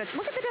not give it a...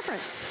 Look at the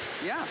difference.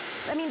 Yeah.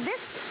 I mean,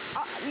 this...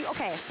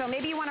 okay, so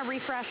maybe you want to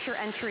refresh your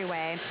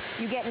entryway.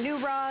 You get new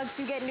rugs,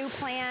 you get new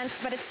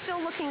plants, but it's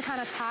still looking kind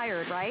of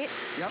tired, right?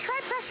 Yep. Try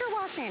pressure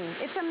washing.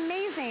 It's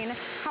amazing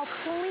how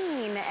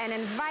clean and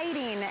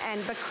inviting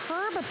and the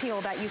curb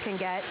appeal that you can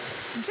get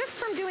just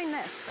from doing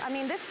this. I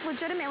mean, this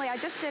legitimately, I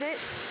just did it,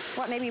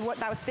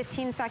 that was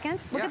 15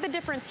 seconds? Look at the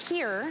difference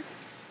here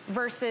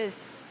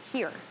versus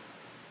here.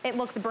 It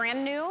looks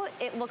brand new,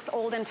 it looks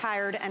old and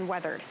tired and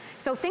weathered.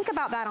 So think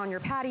about that on your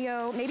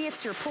patio, maybe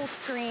it's your pull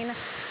screen.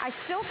 I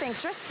still think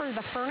just for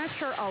the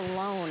furniture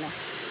alone,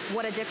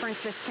 what a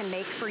difference this can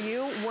make for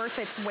you, worth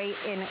its weight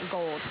in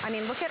gold. I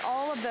mean, look at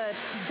all of the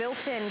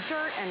built-in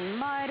dirt and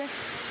mud,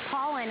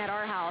 pollen at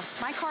our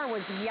house. My car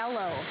was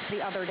yellow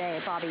the other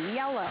day, Bobby,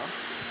 yellow.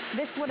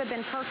 This would have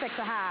been perfect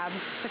to have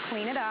to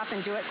clean it up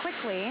and do it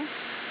quickly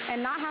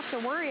and not have to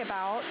worry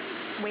about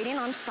waiting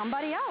on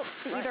somebody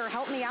else to either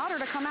help me out or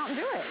to come out and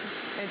do it.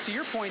 And to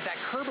your point, that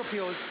curb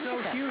appeal is so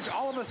huge.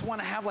 All of us want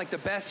to have like the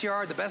best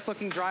yard, the best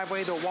looking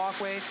driveway, the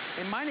walkway.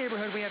 In my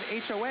neighborhood, we have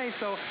HOA,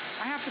 so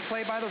I have to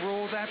play by the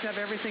rules. I have to have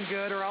everything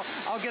good, or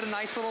I'll get a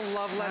nice little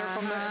love letter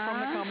from the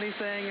company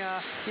saying,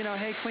 you know,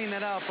 hey, clean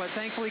that up. But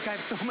thankfully, I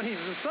have so many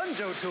of the Sun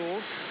Joe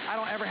tools, I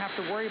don't ever have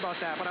to worry about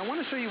that. But I want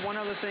to show you one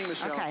other thing,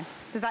 Michelle. Okay.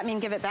 Does that mean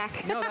give it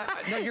back? No,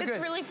 no, you're good.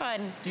 It's really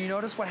fun. Do you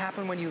notice what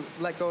happened when you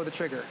let go of the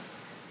trigger?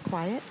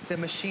 Quiet. The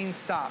machine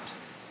stopped.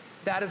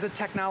 That is a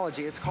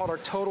technology. It's called our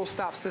total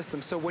stop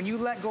system. So when you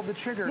let go of the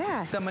trigger,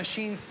 the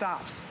machine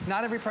stops.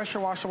 Not every pressure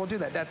washer will do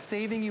that. That's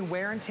saving you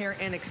wear and tear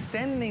and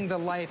extending the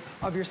life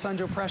of your Sun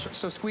Joe pressure.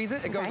 So squeeze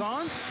it, it goes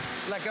on,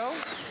 let go,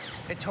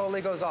 it totally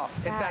goes off.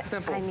 It's that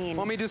simple. I mean,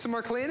 want me to do some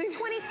more cleaning?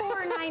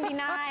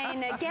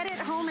 $24.99. Get it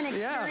home and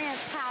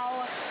experience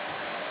how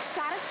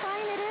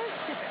satisfying it is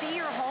to see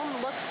your home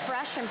look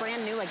fresh and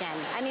brand new again.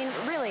 I mean,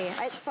 really,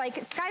 it's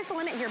like sky's the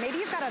limit here. Maybe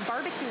you've got a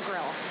barbecue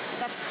grill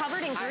that's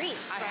covered in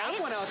grease, I have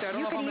one out there. I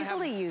don't know if I'm gonna have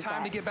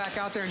time to get back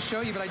out there and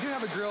show you, but I do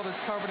have a grill that's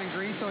covered in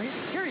grease. So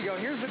here you go.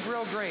 Here's the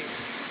grill grate.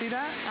 See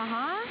that?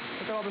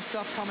 Look at all the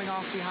stuff coming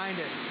off behind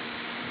it.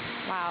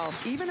 Wow.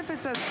 Even if it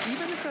says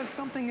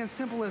something as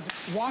simple as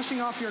washing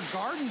off your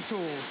garden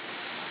tools.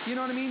 You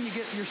know what I mean? You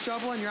get your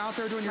shovel and you're out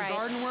there doing your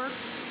garden work.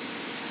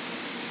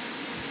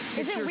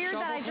 Is it weird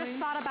that I just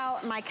thought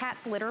about my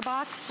cat's litter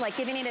box, like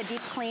giving it a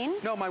deep clean?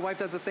 No, my wife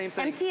does the same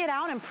thing. Empty it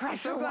out and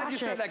pressure wash it. I'm so glad you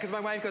said that, because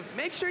my wife goes,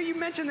 make sure you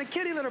mention the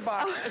kitty litter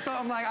box. So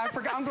I'm like, I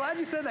forgot. I'm glad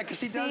you said that, because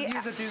she does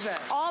use it to do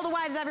that. All the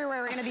wives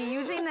everywhere are going to be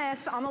using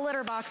this on the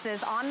litter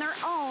boxes on their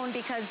own,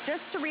 because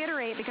just to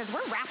reiterate, because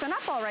we're wrapping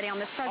up already on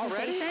this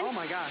presentation. Already? Oh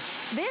my gosh.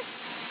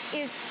 This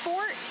is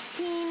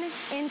 14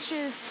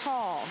 inches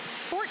tall,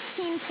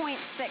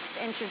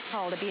 14.6 inches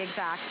tall to be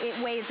exact. It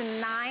weighs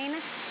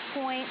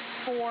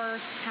 9.4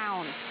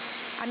 pounds.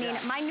 I mean,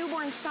 my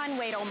newborn son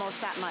weighed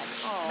almost that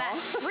much.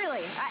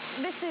 Really,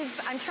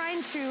 I'm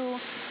trying to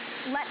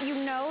let you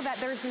know that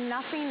there's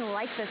nothing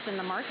like this in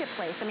the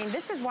marketplace. I mean,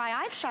 this is why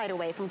I've shied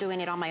away from doing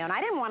it on my own.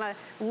 I didn't want to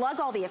lug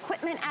all the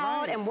equipment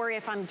out and worry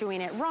if I'm doing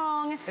it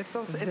wrong. It's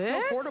so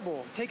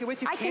portable. Take it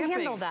with you camping. I can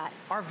handle that.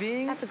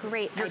 RVing. That's a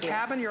great idea. Your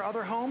cabin, your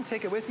other home,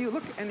 take it with you.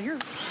 Look, and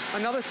here's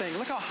another thing.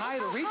 Look how high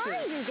the reach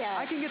is.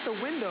 I can get the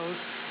windows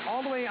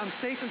all the way. I'm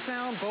safe and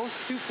sound, both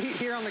 2 feet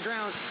here on the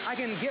ground. I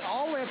can get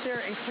all the way up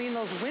there and clean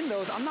those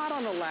windows. I'm not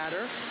on a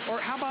ladder. Or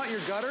how about your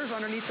gutters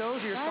underneath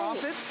those, your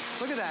soffits?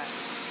 Look at that.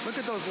 Look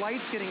at those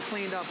lights getting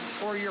cleaned up.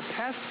 Or your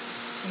pest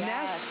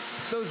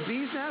nests, those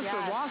bees nests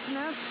or wasp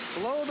nests,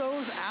 blow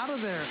those out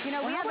of there. You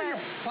know, we have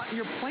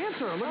your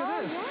planter. Look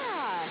at this.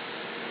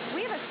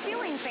 We have a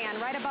ceiling fan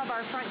right above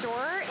our front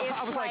door. It's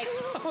I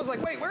was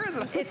like, wait, where is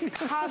it? It's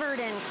covered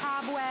in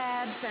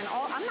cobwebs and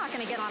all. I'm not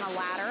going to get on a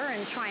ladder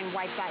and try and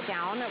wipe that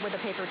down with a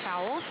paper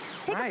towel.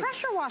 Take a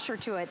pressure washer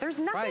to it.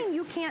 There's nothing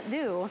you can't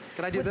do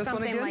with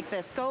something like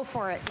this. Go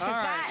for it.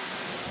 Because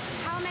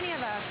how many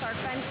of us, our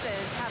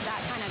fences have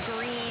that kind of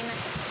green,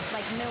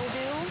 like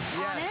mildew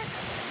on it?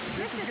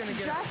 This is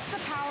just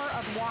the power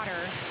of water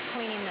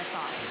cleaning this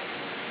off.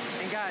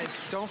 And guys,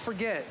 don't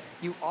forget,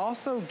 you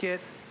also get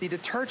the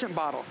detergent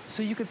bottle.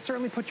 So you could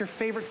certainly put your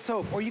favorite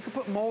soap, or you could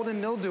put mold and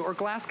mildew or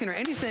glass skin or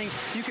anything.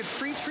 You could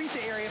pre-treat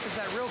the area if it's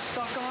that real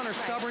stuck on or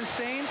stubborn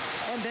stain,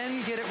 and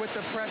then get it with the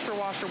pressure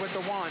washer with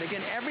the wand.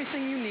 Again,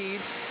 everything you need,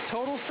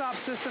 total stop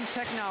system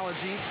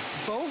technology,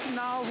 both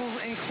nozzles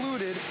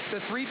included,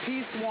 the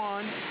 3-piece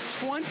wand,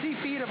 20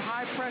 feet of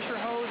high pressure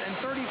hose, and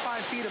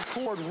 35 feet of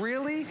cord.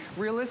 Really,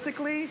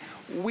 realistically,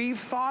 we've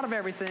thought of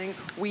everything.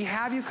 We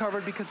have you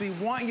covered because we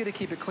want you to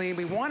keep it clean.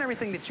 We want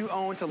everything that you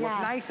own to look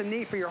nice and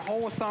neat for your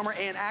whole summer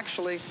and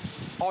actually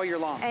all year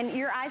long. And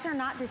your eyes are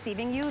not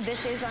deceiving you.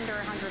 This is under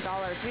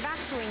 $100. We've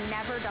actually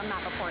never done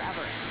that before,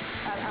 ever.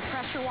 A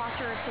pressure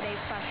washer at today's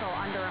special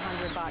under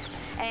 $100.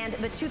 And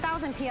the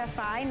 2000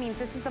 PSI means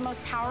this is the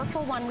most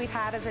powerful one we've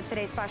had as a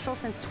today's special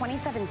since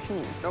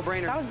 2017. No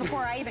brainer. That was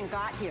before I even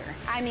got here.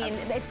 I mean,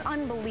 it's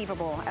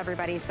unbelievable,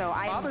 everybody. So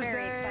I'm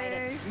very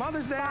excited.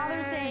 Mother's Day.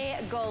 Father's Day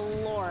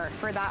galore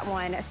for that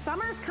one.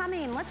 Summer's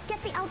coming. Let's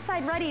get the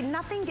outside ready.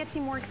 Nothing gets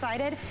you more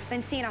excited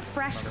than seeing a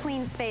fresh,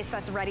 clean space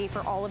that's ready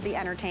for all of the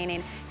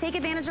entertaining. Take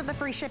advantage of the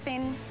free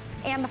shipping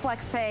and the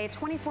flex pay,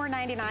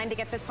 $24.99 to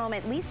get this home.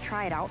 At least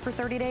try it out for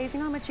 30 days. You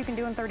know how much you can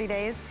do in 30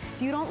 days?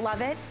 If you don't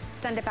love it,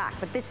 send it back.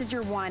 But this is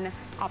your one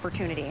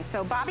opportunity.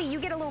 So Bobby, you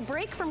get a little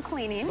break from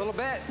cleaning. A little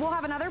bit. We'll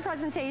have another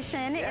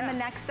presentation in the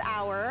next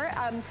hour.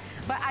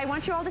 But I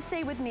want you all to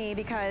stay with me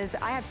because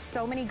I have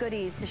so many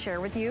goodies to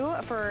share with you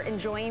for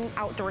enjoying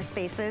outdoor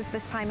spaces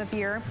this time of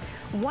year.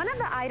 One of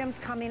the items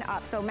coming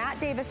up, so Matt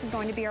Davis is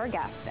going to be our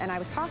guest, and I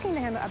was talking to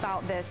him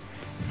about this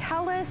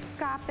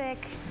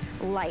telescopic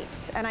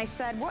light. And I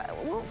said,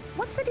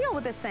 what's the deal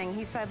with this thing?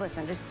 He said,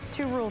 listen, just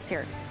 2 rules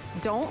here.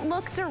 Don't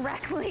look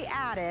directly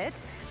at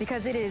it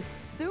because it is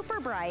super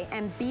bright,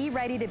 and be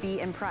ready to be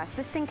impressed.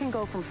 This thing can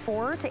go from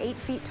 4 to 8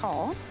 feet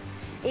tall.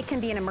 It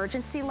can be an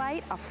emergency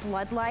light, a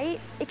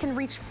floodlight. It can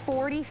reach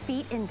 40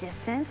 feet in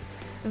distance.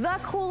 The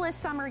coolest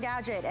summer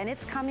gadget, and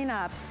it's coming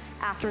up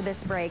after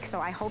this break. So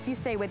I hope you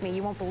stay with me.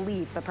 You won't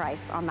believe the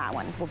price on that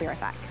one. We'll be right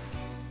back.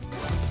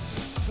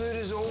 Food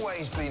has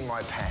always been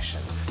my passion,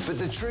 but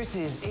the truth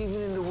is,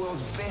 even in the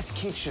world's best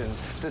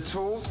kitchens, the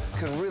tools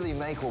can really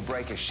make or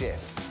break a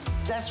chef.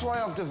 That's why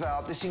I've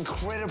developed this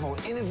incredible,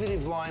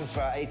 innovative line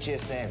for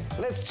HSN.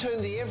 Let's turn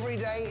the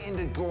everyday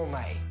into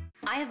gourmet.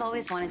 I have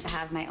always wanted to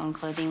have my own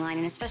clothing line,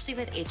 and especially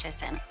with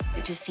HSN,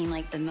 it just seemed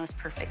like the most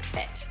perfect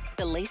fit.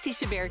 The Lacey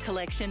Chabert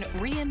collection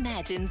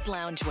reimagines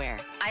loungewear.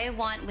 I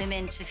want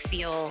women to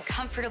feel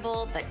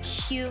comfortable, but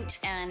cute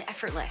and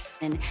effortless.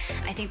 And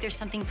I think there's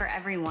something for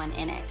everyone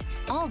in it.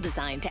 All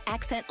designed to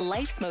accent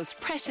life's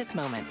most precious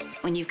moments.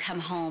 When you come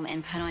home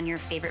and put on your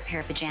favorite pair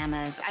of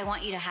pajamas, I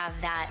want you to have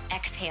that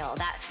exhale,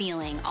 that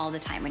feeling all the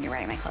time when you're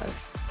wearing my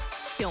clothes.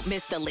 Don't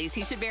miss the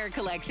Lacey Chabert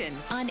collection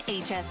on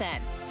HSN.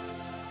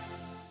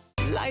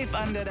 Life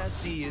under the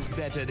sea is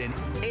better than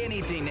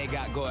anything they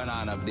got going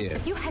on up there.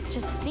 You had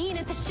just seen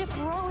it. The ship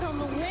rode on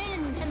the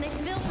wind, and they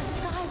filled the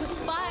sky with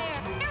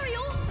fire.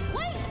 Ariel,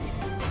 wait!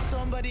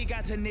 Somebody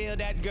got to nail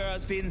that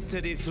girl's fins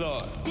to the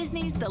floor.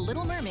 Disney's The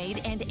Little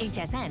Mermaid and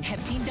HSN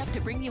have teamed up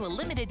to bring you a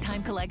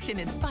limited-time collection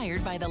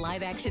inspired by the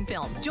live-action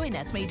film. Join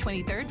us May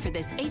 23rd for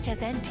this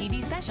HSN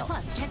TV special.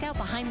 Plus, check out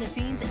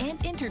behind-the-scenes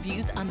and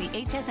interviews on the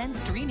HSN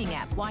streaming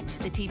app. Watch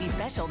the TV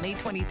special May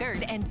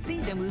 23rd and see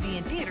the movie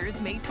in theaters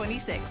May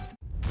 26th.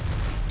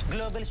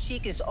 Global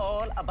Chic is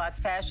all about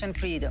fashion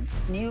freedom,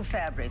 new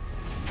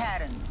fabrics,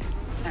 patterns,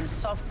 and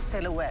soft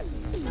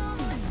silhouettes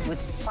with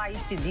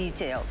spicy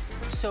details.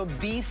 So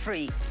be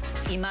free.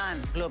 Iman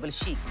Global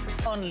Chic,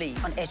 only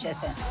on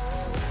HSN.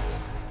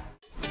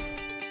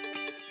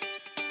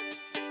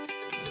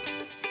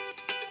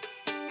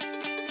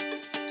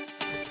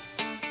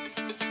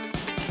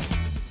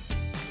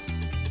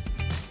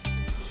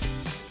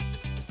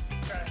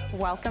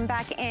 Welcome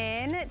back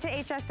in to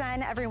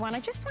HSN, everyone. I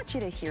just want you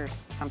to hear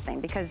something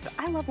because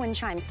I love wind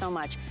chimes so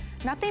much.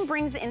 Nothing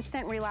brings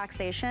instant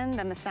relaxation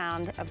than the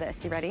sound of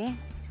this. You ready?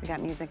 We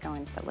got music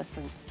going, but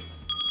listen.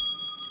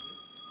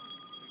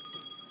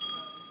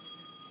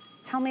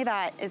 Tell me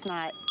that is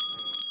not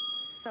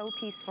so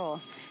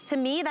peaceful. To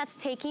me, that's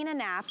taking a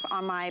nap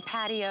on my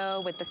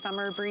patio with the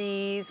summer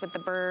breeze, with the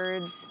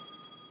birds.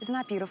 Isn't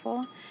that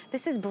beautiful?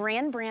 This is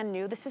brand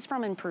new. This is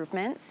from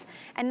Improvements.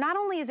 And not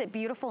only is it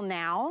beautiful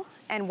now,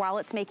 and while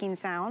it's making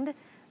sound,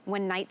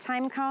 when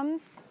nighttime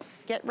comes,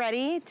 get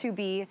ready to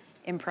be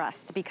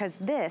impressed because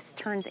this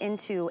turns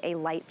into a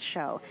light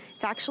show.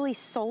 It's actually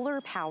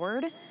solar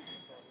powered.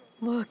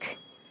 Look,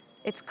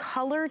 it's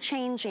color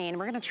changing.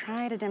 We're gonna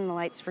try to dim the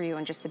lights for you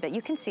in just a bit.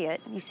 You can see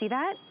it. You see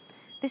that?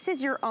 This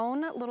is your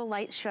own little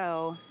light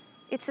show.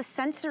 It's a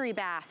sensory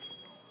bath.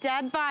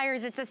 Deb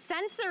Byers, it's a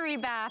sensory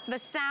bath. The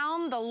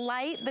sound, the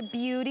light, the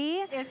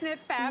beauty. Isn't it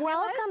fabulous?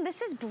 Welcome,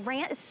 this is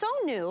it's so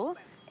new,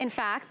 in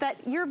fact, that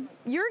you're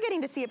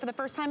getting to see it for the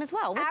first time as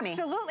well with me.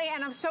 Absolutely,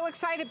 and I'm so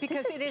excited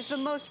because it is the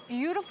most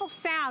beautiful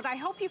sound. I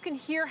hope you can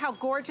hear how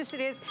gorgeous it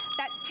is.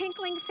 That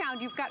tinkling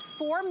sound. You've got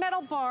 4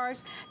 metal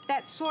bars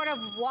that sort of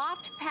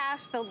waft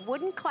past the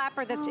wooden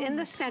clapper that's in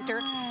the center.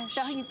 Gosh.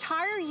 The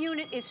entire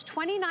unit is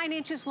 29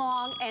 inches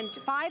long and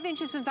 5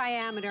 inches in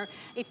diameter.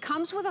 It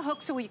comes with a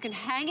hook so you can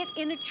hang it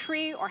in a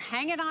tree or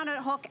hang it on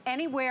a hook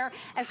anywhere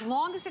as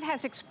long as it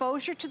has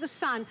exposure to the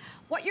sun.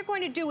 What you're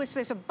going to do is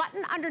there's a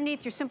button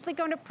underneath. You're simply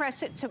going to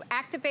press it to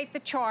activate the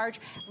charge.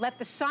 Let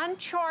the sun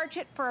charge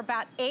it for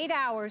about 8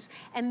 hours,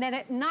 and then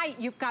at night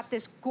you've got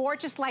this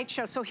gorgeous light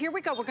show. So here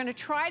we go. We're going to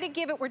try to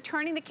give it. We're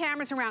turning the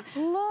cameras around.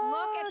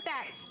 Look at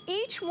that.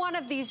 Each each one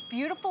of these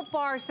beautiful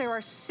bars, there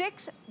are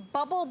 6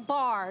 bubble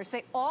bars.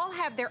 They all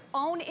have their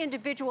own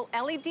individual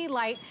LED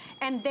light,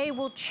 and they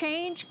will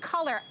change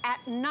color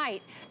at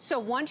night. So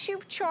once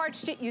you've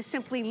charged it, you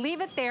simply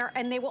leave it there,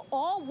 and they will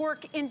all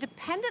work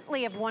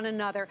independently of one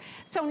another.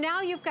 So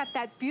now you've got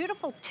that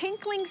beautiful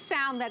tinkling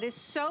sound that is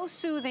so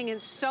soothing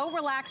and so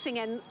relaxing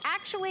and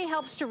actually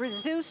helps to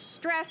reduce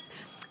stress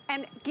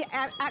and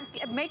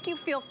make you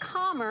feel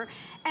calmer.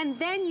 And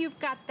then you've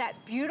got that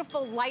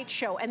beautiful light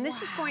show. And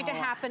this is going to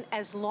happen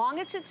as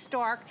long as it's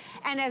dark.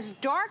 And as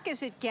dark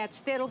as it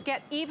gets, it'll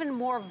get even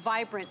more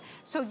vibrant.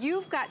 So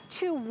you've got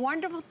 2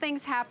 wonderful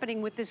things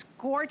happening with this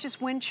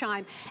gorgeous wind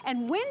chime.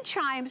 And wind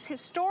chimes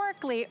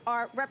historically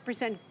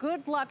represent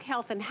good luck,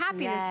 health, and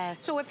happiness.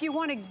 Yes. So if you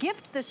want to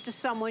gift this to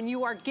someone,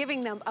 you are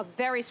giving them a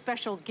very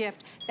special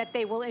gift that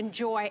they will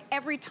enjoy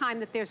every time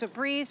that there's a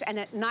breeze. And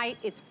at night,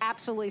 it's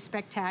absolutely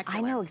spectacular.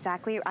 I know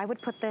exactly. I would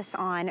put this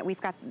on.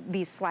 We've got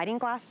these sliding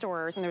glass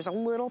doors, and there's a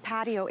little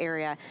patio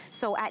area.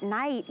 So at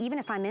night, even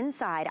if I'm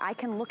inside, I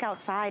can look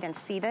outside and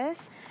see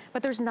this,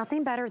 but there's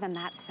nothing better than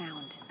that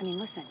sound. I mean,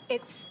 listen.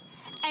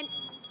 And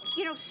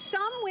you know,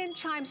 some wind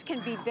chimes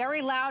can be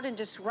very loud and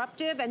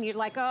disruptive, and you're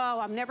like, oh,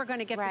 I'm never going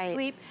to get to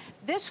sleep.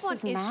 This one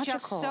is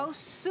just so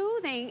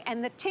soothing,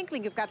 and the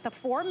tinkling. You've got the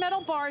 4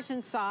 metal bars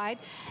inside,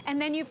 and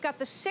then you've got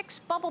the 6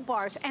 bubble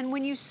bars. And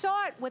when you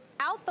saw it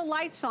without the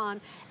lights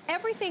on,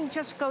 everything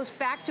just goes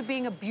back to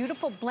being a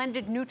beautiful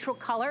blended neutral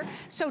color.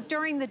 So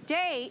during the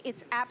day,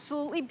 it's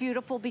absolutely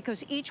beautiful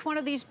because each one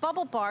of these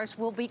bubble bars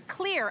will be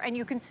clear, and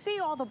you can see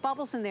all the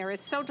bubbles in there.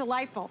 It's so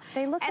delightful.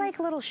 They look like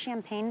little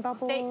champagne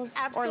bubbles.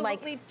 They absolutely or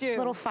like do.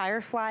 Little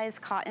fireflies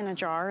caught in a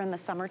jar in the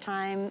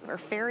summertime, or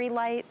fairy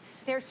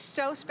lights. They're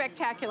so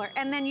spectacular.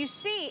 And then you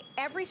see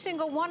every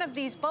single one of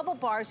these bubble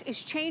bars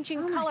is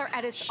changing color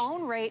at its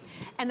own rate,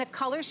 and the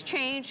colors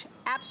change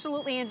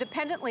absolutely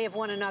independently of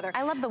one another.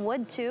 I love the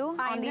wood too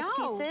on these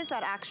pieces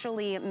that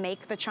actually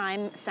make the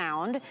chime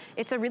sound.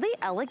 It's a really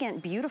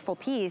elegant, beautiful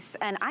piece,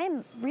 and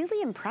I'm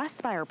really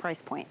impressed by our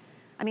price point.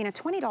 I mean, a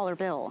 $20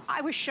 bill. I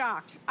was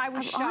shocked. I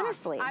was shocked.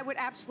 Honestly. I would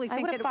absolutely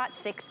think I would have thought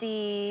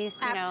 60,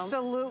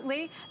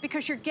 Absolutely,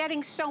 because you're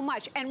getting so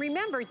much. And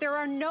remember, there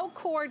are no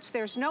cords,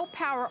 there's no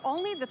power.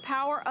 Only the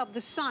power of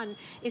the sun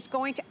is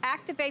going to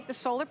activate the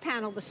solar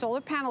panel. The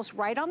solar panel's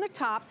right on the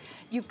top.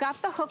 You've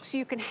got the hook so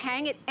you can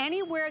hang it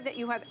anywhere that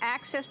you have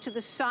access to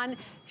the sun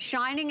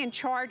shining and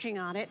charging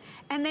on it.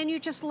 And then you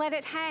just let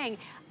it hang.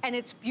 And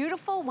it's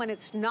beautiful when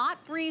it's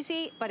not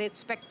breezy, but it's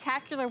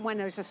spectacular when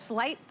there's a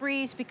slight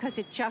breeze because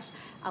it just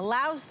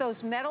allows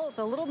those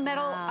the little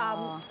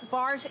metal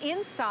bars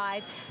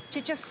inside to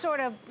just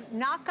sort of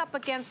knock up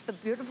against the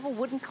beautiful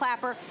wooden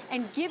clapper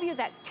and give you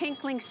that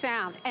tinkling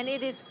sound. And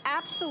it is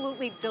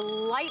absolutely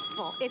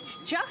delightful. It's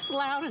just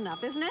loud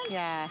enough, isn't it?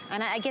 Yeah,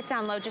 and I get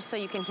down low just so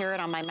you can hear it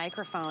on my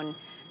microphone.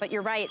 But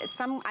you're right,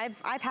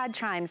 I've had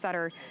chimes that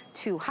are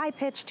too high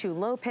pitched, too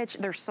low pitched.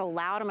 They're so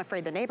loud, I'm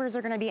afraid the neighbors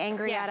are gonna be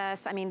angry at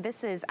us. I mean,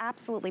 this is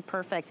absolutely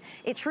perfect.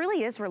 It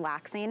truly is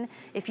relaxing.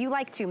 If you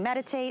like to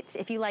meditate,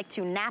 if you like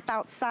to nap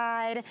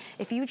outside,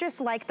 if you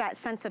just like that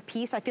sense of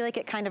peace, I feel like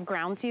it kind of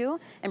grounds you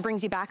and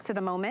brings you back to the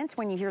moment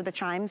when you hear the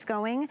chimes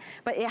going.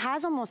 But it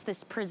has almost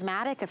this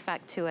prismatic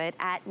effect to it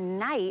at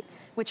night,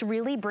 which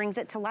really brings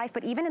it to life.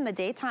 But even in the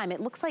daytime, it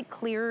looks like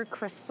clear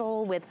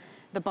crystal with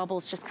the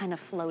bubbles just kind of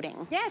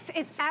floating. Yes,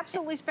 it's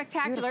absolutely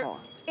spectacular. Beautiful.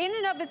 In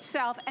and of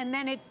itself, and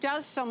then it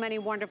does so many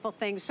wonderful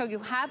things. So you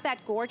have that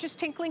gorgeous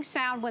tinkling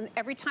sound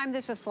every time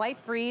there's a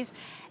slight breeze,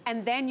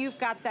 and then you've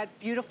got that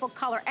beautiful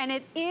color. And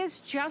it is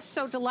just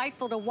so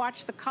delightful to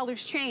watch the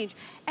colors change.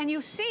 And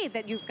you see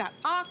that you've got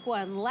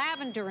aqua and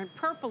lavender and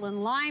purple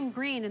and lime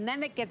green, and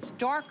then it gets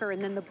darker,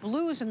 and then the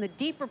blues and the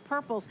deeper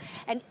purples.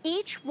 And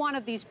each one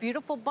of these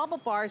beautiful bubble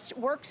bars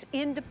works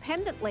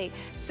independently.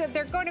 So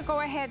they're going to go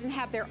ahead and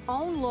have their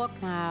own look,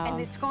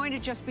 and it's going to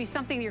just be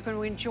something you're going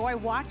to enjoy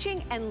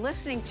watching and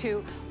listening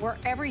to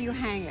wherever you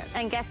hang it.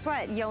 And guess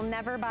what? You'll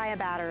never buy a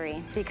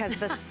battery because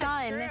the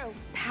sun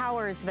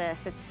powers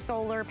this. It's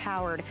solar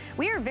powered.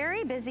 We are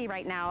very busy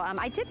right now.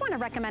 I did want to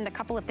recommend a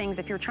couple of things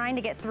if you're trying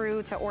to get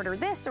through to order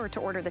this or to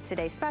order the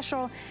Today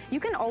Special. You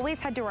can always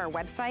head to our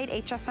website,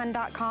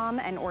 hsn.com,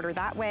 and order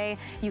that way.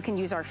 You can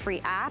use our free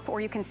app, or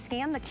you can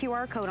scan the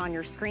QR code on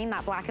your screen,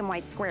 that black and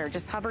white square.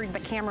 Just hover the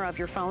camera of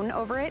your phone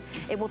over it.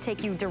 It will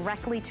take you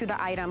directly to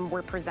the item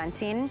we're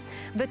presenting.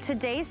 The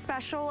Today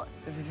Special,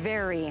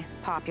 very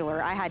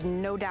popular. I had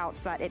no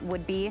doubts that it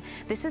would be.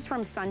 This is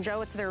from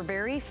Sunjo. It's their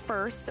very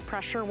first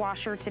pressure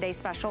washer Today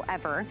Special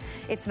ever.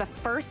 It's the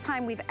first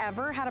time we've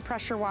ever had a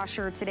pressure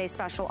washer Today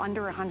Special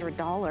under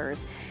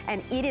 $100,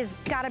 and it is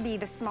gotta be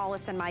the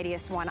smallest and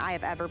mightiest one I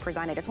have ever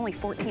presented. It's only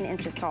 14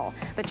 inches tall.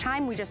 The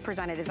chime we just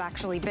presented is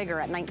actually bigger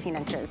at 19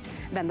 inches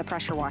than the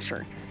pressure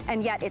washer,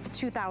 and yet it's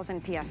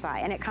 2,000 PSI,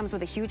 and it comes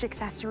with a huge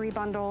accessory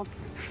bundle,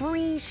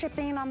 free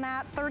shipping on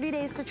that, 30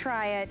 days to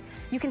try it.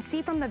 You can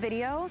see from the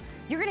video,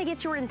 you're gonna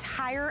get your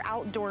entire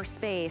outdoor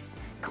space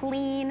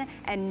clean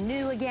and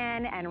new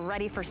again and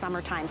ready for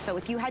summertime. So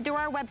if you head to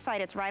our website,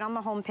 it's right on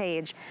the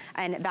homepage,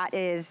 and that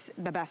is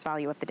the best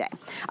value of the day.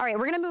 All right,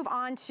 we're gonna move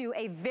on to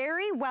a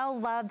very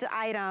well-loved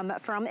item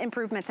from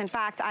Improvements. In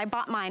fact, I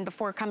bought mine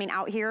before coming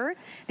out here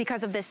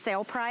because of this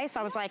sale price.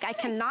 I was like, I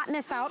cannot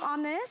miss out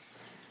on this.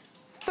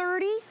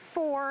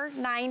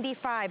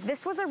 $34.95.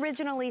 This was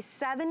originally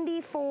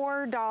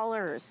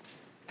 $74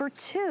 for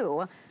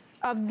two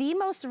of the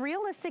most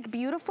realistic,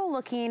 beautiful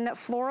looking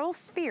floral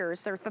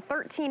spheres. They're the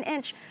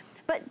 13-inch,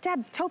 but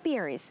Deb,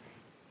 topiaries.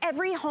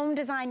 Every home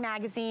design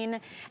magazine,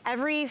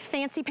 every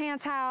fancy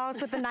pants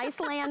house with the nice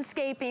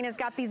landscaping has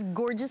got these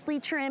gorgeously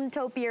trimmed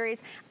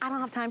topiaries. I don't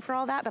have time for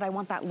all that, but I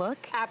want that look.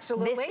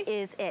 Absolutely. This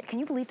is it. Can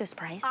you believe this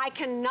price? I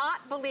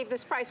cannot believe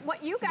this price.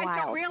 What you guys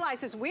don't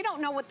realize is we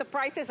don't know what the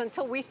price is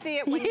until we see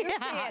it when you see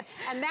it.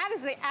 And that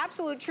is the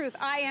absolute truth.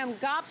 I am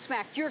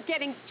gobsmacked. You're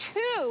getting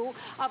two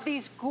of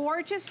these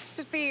gorgeous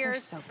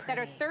spheres that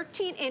are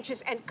 13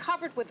 inches and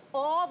covered with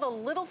all the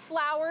little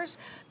flowers.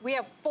 We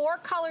have 4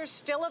 colors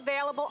still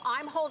available.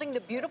 I'm holding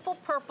the beautiful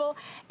purple,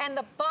 and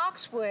the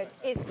boxwood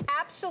is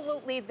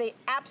absolutely the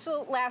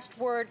absolute last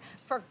word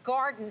for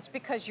gardens,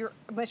 because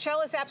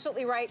Michelle is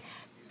absolutely right.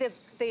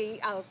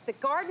 The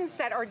gardens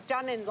that are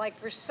done in like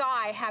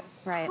Versailles have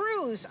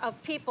crews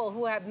of people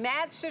who have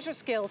mad scissor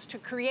skills to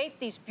create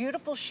these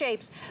beautiful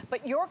shapes,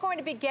 but you're going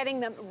to be getting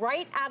them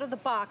right out of the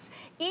box.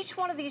 Each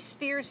one of these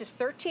spheres is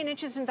 13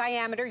 inches in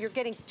diameter. You're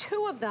getting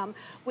 2 of them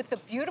with the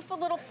beautiful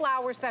little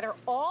flowers that are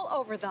all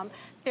over them.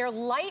 They're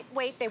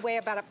lightweight. They weigh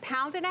about 1.5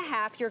 pounds.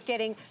 You're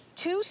getting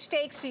 2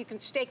 stakes so you can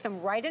stake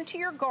them right into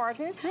your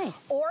garden.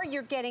 Nice. Or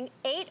you're getting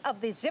 8 of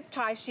the zip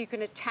ties so you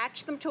can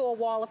attach them to a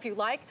wall if you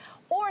like.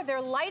 Or they're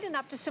light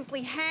enough to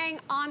simply hang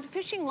on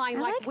fishing line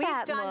like we've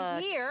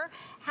done here.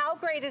 How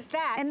great is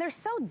that? And they're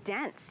so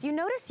dense. You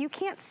notice you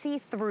can't see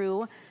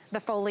through the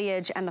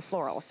foliage and the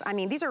florals. I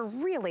mean, these are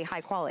really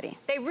high quality.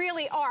 They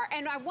really are.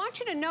 And I want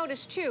you to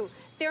notice too,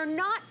 they're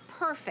not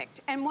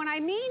perfect. And what I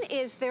mean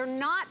is they're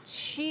not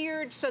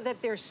sheared so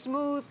that they're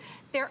smooth.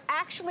 They're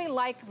actually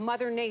like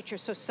Mother Nature.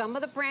 So some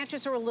of the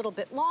branches are a little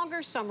bit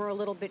longer, some are a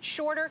little bit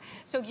shorter.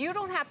 So you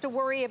don't have to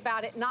worry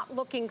about it not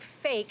looking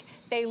fake.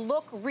 They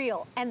look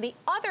real. And the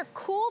other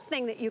cool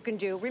thing that you can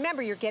do,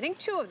 remember, you're getting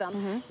 2 of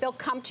them. They'll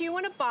come to you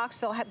in a box.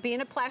 They'll be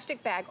in a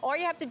plastic bag. All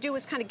you have to do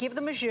is kind of give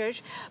them a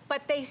zhuzh,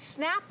 but they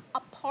snap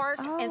apart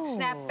and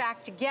snap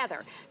back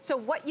together. So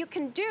what you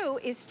can do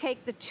is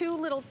take the 2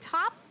 little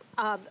top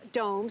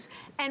domes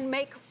and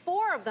make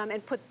 4 of them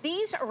and put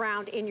these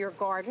around in your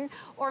garden.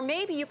 Or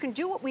maybe you can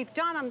do what we've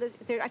done on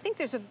I think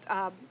there's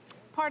a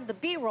part of the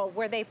B-roll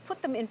where they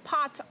put them in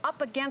pots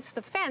up against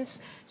the fence,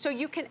 so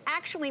you can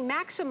actually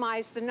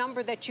maximize the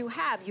number that you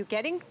have. You're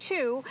getting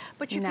 2,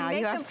 but you can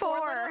make them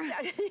 4.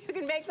 You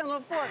can make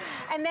them 4.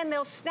 And then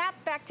they'll snap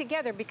back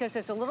together because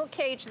there's a little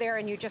cage there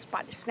and you just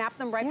snap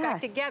them right back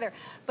together.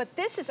 But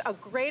this is a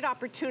great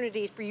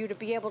opportunity for you to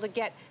be able to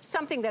get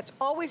something that's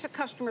always a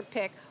customer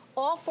pick.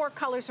 All 4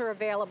 colors are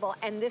available,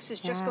 and this is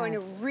just going to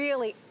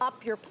really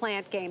up your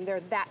plant game. They're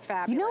that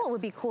fabulous. You know what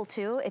would be cool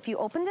too? If you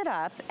opened it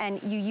up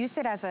and you used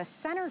it as a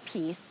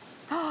centerpiece,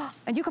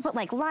 and you could put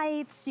like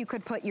lights, you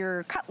could put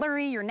your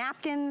cutlery, your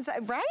napkins,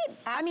 right?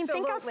 Absolutely. I mean,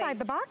 think outside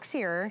the box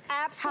here.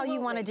 Absolutely. How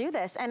you want to do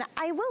this. And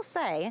I will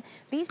say,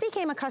 these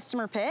became a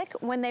customer pick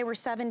when they were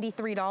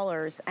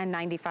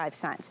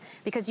 $73.95,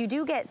 because you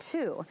do get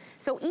 2.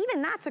 So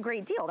even that's a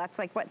great deal. That's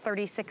like, what,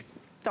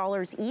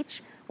 $36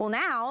 each? Well,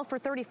 now for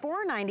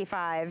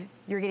 $34.95,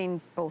 you're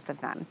getting both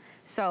of them.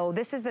 So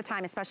this is the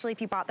time, especially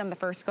if you bought them the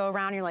first go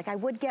around, you're like, I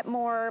would get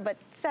more, but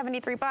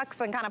 73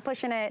 bucks and kind of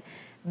pushing it.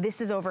 This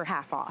is over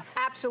half off.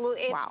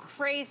 Absolutely, it's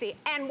crazy.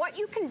 And what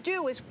you can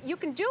do is, you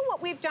can do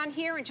what we've done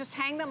here and just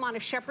hang them on a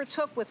shepherd's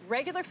hook with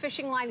regular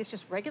fishing line. It's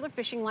just regular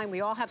fishing line.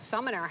 We all have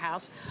some in our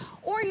house.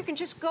 Or you can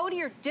just go to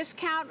your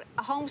discount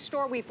home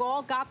store. We've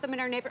all got them in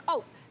our neighborhood.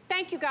 Oh,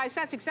 thank you guys,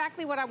 that's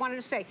exactly what I wanted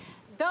to say.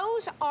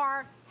 Those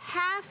are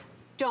half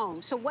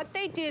dome. So what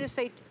they did is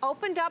they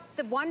opened up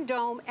the 1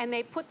 dome and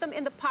they put them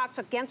in the pots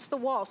against the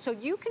wall. So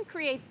you can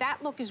create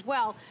that look as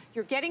well.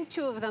 You're getting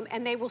 2 of them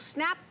and they will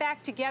snap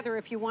back together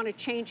if you want to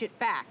change it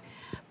back.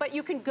 But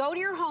you can go to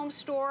your home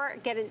store,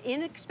 get an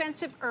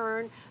inexpensive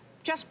urn,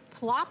 just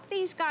plop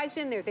these guys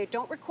in there. They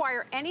don't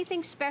require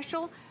anything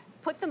special.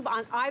 Put them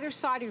on either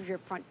side of your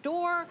front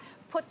door,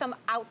 put them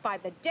out by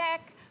the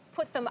deck,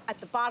 put them at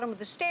the bottom of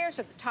the stairs,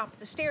 at the top of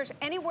the stairs,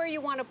 anywhere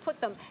you want to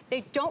put them.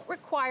 They don't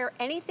require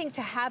anything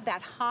to have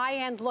that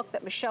high-end look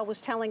that Michelle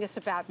was telling us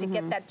about, to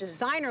get that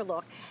designer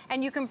look.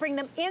 And you can bring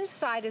them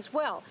inside as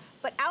well.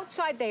 But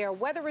outside, they are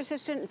weather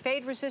resistant and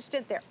fade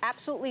resistant. They're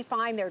absolutely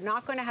fine. They're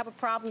not going to have a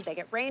problem. They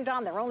get rained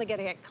on. They're only going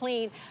to get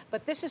clean.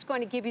 But this is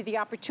going to give you the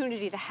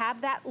opportunity to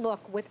have that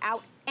look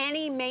without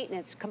any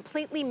maintenance,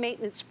 completely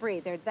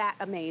maintenance-free. They're that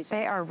amazing.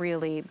 They are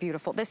really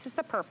beautiful. This is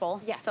the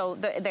purple. Yes. So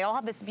they all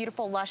have this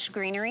beautiful lush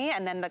greenery,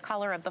 and then the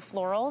color of the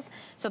florals.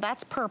 So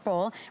that's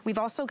purple. We've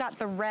also got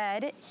the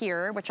red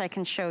here, which I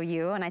can show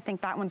you, and I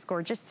think that one's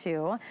gorgeous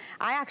too.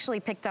 I actually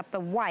picked up the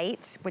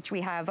white, which we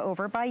have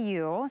over by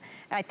you.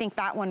 I think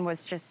that one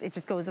was just, it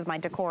just goes with my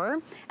decor.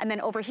 And then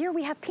over here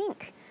we have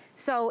pink.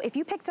 So if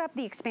you picked up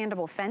the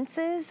expandable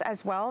fences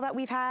as well that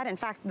we've had, in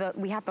fact,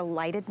 we have the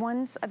lighted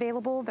ones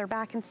available. They're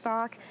back in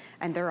stock,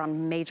 and they're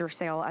on major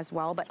sale as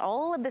well. But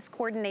all of this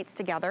coordinates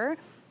together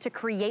to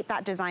create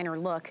that designer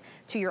look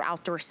to your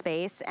outdoor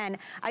space. And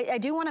I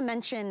do want to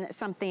mention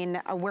something.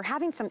 We're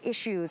having some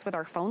issues with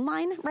our phone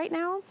line right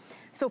now.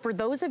 So for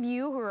those of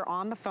you who are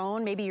on the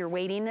phone, maybe you're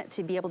waiting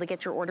to be able to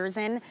get your orders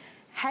in,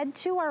 head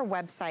to our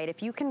website.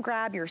 If you can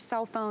grab your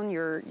cell phone,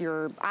 your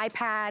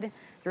iPad,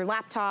 your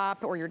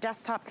laptop, or your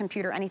desktop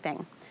computer,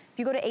 anything. If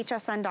you go to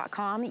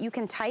hsn.com, you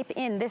can type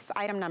in this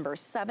item number,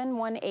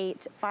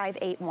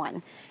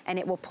 718581, and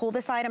it will pull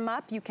this item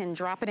up. You can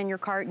drop it in your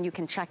cart, and you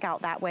can check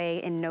out that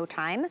way in no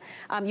time.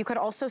 You could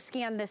also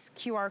scan this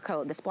QR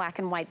code, this black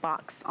and white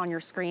box on your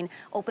screen,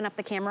 open up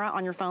the camera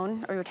on your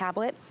phone or your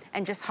tablet,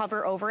 and just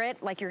hover over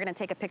it like you're gonna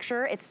take a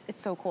picture. It's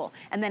so cool.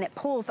 And then it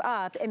pulls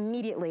up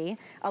immediately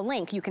a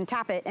link. You can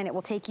tap it, and it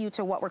will take you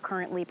to what we're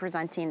currently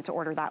presenting to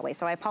order that way.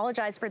 So I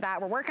apologize for that.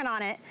 We're working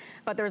on it,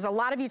 but there's a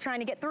lot of you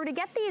trying to get through to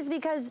get these,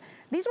 because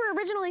these were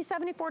originally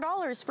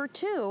 $74 for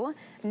two.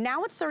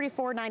 Now it's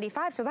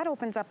 $34.95, so that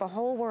opens up a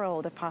whole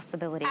world of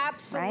possibility.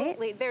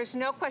 Absolutely, right? There's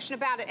no question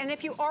about it. And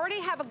if you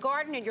already have a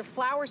garden and your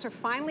flowers are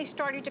finally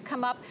starting to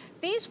come up,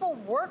 these will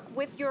work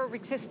with your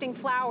existing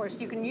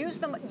flowers. You can use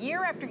them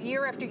year after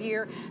year after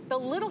year. The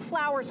little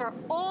flowers are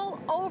all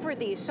over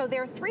these, so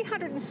they're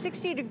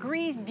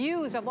 360-degree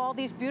views of all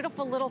these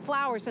beautiful little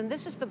flowers, and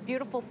this is the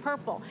beautiful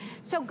purple.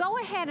 So go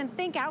ahead and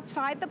think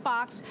outside the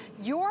box.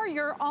 You're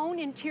your own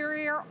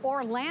interior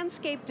or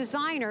landscape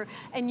designer,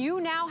 and you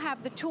now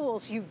have the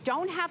tools. You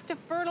don't have to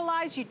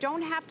fertilize, you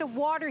don't have to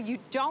water, you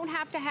don't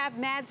have to have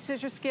mad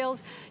scissor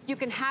skills. You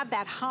can have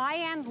that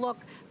high-end look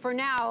for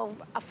now,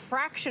 a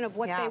fraction of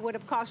what they would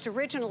have cost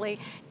originally,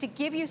 to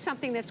give you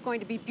something that's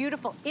going to be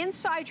beautiful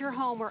inside your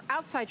home or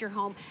outside your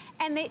home.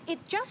 And it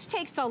just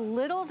takes a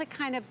little to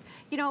kind of,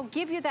 you know,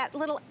 give you that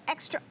little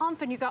extra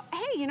oomph, and you go,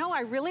 hey, you know,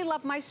 I really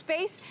love my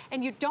space,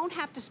 and you don't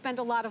have to spend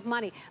a lot of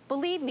money.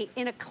 Believe me,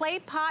 in a clay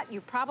pot,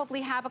 you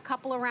probably have a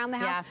couple around the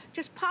house.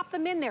 Just pop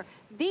them in there.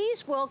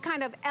 These will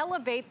kind of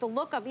elevate the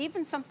look of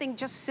even something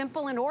just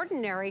simple and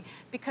ordinary,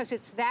 because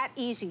it's that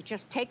easy.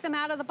 Just take them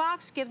out of the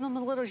box, give them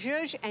a little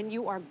zhuzh, and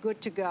you are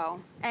good to go.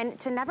 And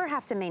to never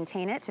have to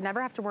maintain it, to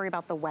never have to worry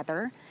about the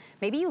weather.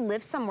 Maybe you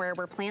live somewhere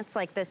where plants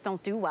like this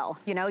don't do well.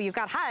 You know, you've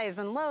got highs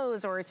and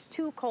lows, or it's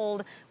too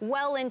cold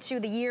well into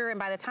the year, and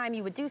by the time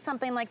you would do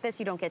something like this,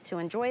 you don't get to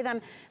enjoy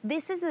them.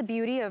 This is the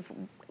beauty of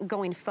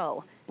going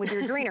faux with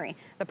your greenery.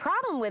 The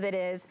problem with it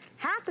is,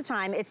 half the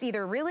time, it's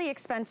either really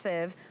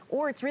expensive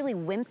or it's really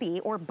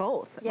wimpy, or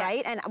both,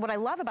 right? And what I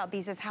love about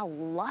these is how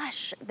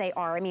lush they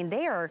are. I mean,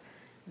 they are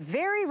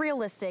very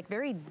realistic,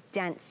 very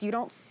dense. You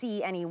don't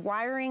see any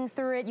wiring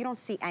through it. You don't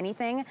see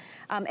anything.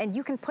 And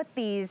you can put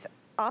these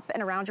up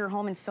and around your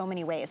home in so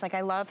many ways. Like,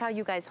 I love how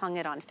you guys hung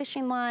it on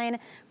fishing line,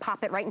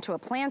 pop it right into a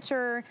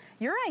planter.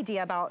 Your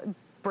idea about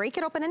break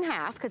it open in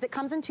half, because it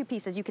comes in two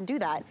pieces, you can do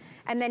that.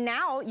 And then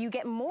now you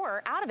get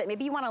more out of it.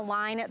 Maybe you want to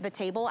line the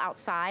table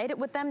outside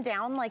with them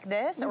down like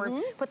this,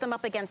 or put them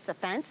up against a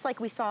fence like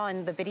we saw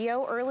in the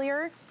video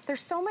earlier.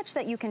 There's so much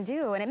that you can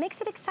do, and it makes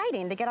it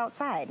exciting to get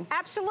outside.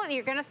 Absolutely,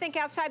 you're gonna think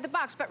outside the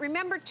box, but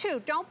remember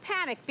too, don't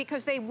panic,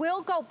 because they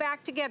will go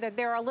back together.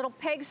 There are little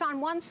pegs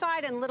on one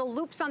side and little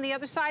loops on the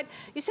other side.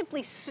 You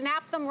simply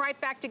snap them right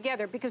back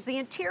together, because the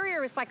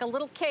interior is like a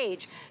little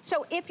cage.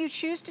 So if you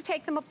choose to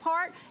take them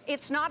apart,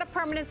 it's not a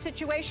permanent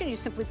situation. You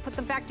simply put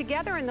them back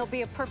together, and they'll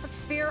be a perfect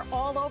sphere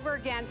all over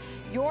again.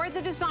 You're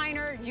the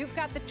designer, you've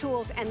got the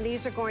tools, and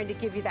these are going to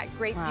give you that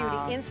great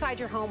beauty inside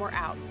your home or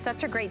out.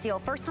 Such a great deal.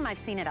 First time I've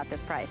seen it at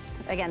this price.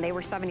 Again, they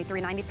were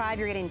 $73.95.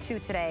 You're getting two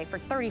today for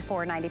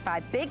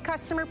 $34.95. Big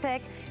customer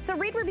pick. So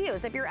read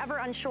reviews. If you're ever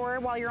unsure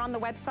while you're on the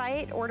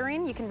website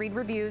ordering, you can read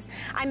reviews.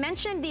 I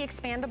mentioned the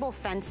expandable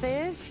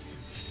fences.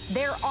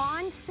 They're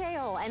on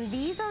sale, and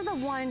these are the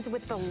ones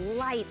with the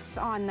lights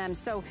on them.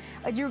 So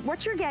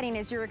what you're getting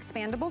is your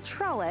expandable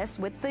trellis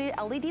with the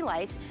LED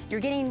lights.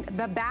 You're getting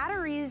the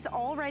batteries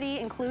already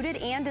included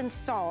and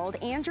installed,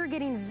 and you're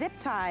getting zip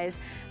ties.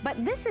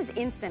 But this is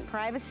instant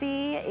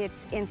privacy.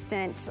 It's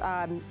instant,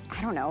 I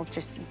don't know,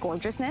 just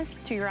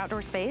gorgeousness to your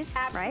outdoor space,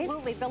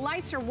 Absolutely. Right? The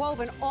lights are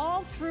woven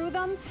all through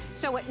them.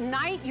 So at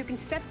night, you can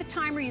set the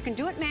timer. You can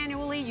do it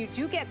manually. You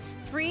do get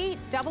 3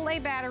 AA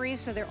batteries,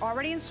 so they're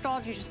already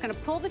installed. You're just going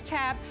to pull the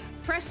tab,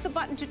 press the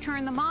button to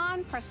turn them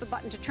on, press the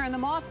button to turn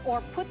them off,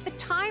 or put the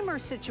timer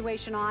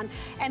situation on,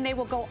 and they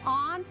will go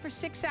on for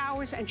 6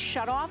 hours and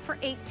shut off for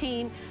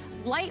 18.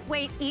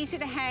 Lightweight, easy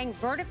to hang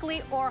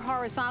vertically or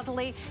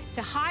horizontally,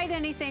 to hide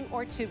anything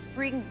or to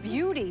bring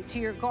beauty to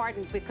your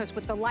garden, because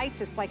with the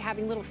lights, it's like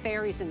having little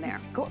fairies in there.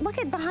 Look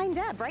at behind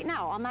Deb right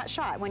now on that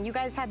shot. When you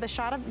guys had the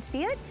shot of,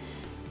 see it?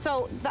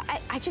 So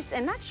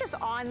and that's just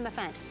on the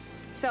fence.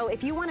 So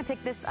if you want to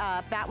pick this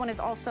up, that one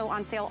is also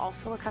on sale,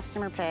 also a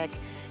customer pick.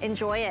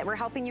 Enjoy it. We're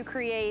helping you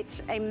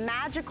create a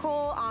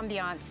magical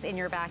ambiance in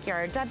your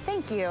backyard. Deb,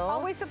 thank you.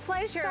 Always a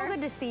pleasure. So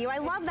good to see you. I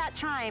love that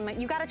chime.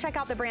 You got to check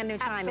out the brand new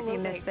chime. Absolutely. If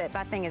you missed it.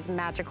 That thing is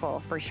magical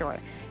for sure.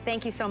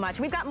 Thank you so much.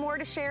 We've got more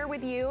to share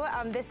with you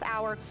this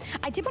hour.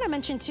 I did want to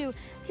mention too,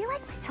 do you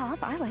like my top?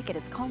 I like it.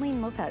 It's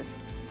Colleen Lopez.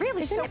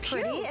 Really, isn't so it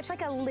pretty? cute. It's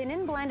like a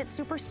linen blend. It's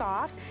super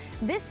soft.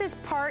 This is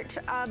part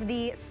of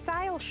the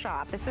Style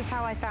Shop. This is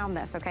how I found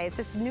this, okay? It's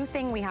this new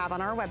thing we have on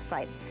our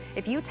website.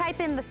 If you type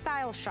in the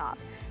Style Shop,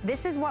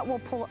 this is what will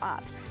pull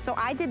up. So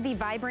I did the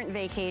Vibrant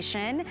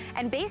Vacation,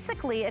 and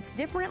basically it's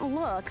different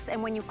looks,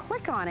 and when you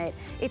click on it,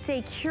 it's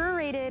a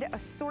curated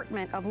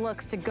assortment of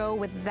looks to go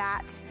with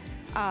that.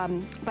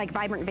 Like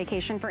Vibrant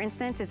Vacation, for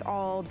instance, is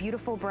all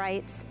beautiful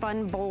brights,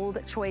 fun, bold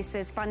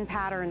choices, fun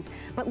patterns.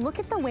 But look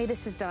at the way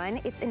this is done.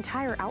 It's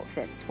entire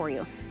outfits for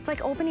you. It's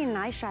like opening an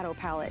eyeshadow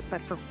palette, but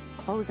for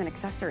clothes and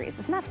accessories.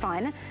 Isn't that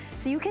fun?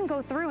 So you can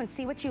go through and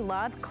see what you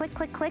love. Click,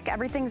 click, click,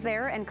 everything's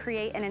there, and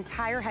create an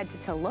entire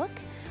head-to-toe look.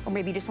 Or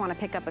maybe you just want to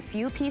pick up a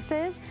few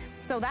pieces.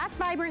 So that's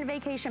Vibrant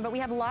Vacation, but we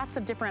have lots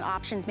of different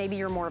options. Maybe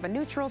you're more of a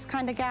neutrals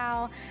kind of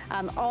gal.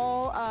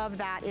 All of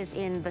that is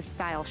in the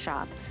Style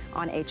Shop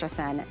on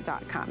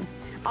hsn.com.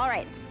 All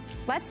right,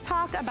 let's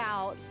talk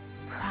about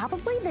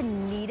probably the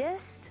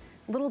neatest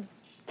little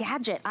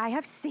gadget I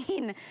have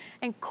seen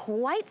in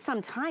quite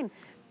some time.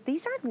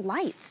 These are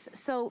lights.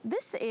 So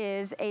this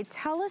is a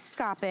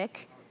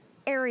telescopic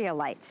area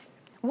light.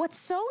 What's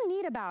so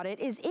neat about it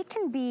is it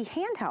can be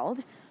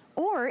handheld,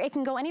 or it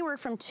can go anywhere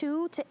from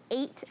 2 to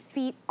 8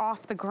 feet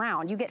off the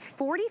ground. You get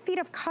 40 feet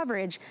of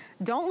coverage.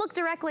 Don't look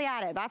directly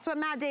at it. That's what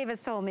Matt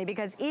Davis told me,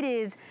 because it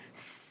is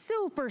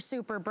super,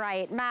 super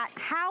bright. Matt,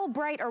 how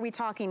bright are we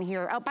talking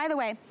here? Oh, by the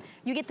way,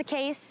 you get the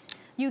case,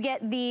 you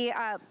get the,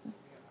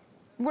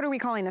 what are we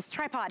calling this?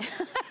 Tripod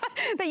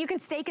that you can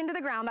stake into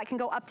the ground that can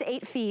go up to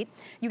 8 feet.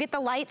 You get the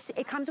lights.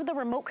 It comes with a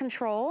remote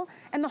control,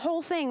 and the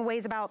whole thing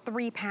weighs about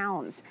 3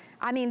 pounds.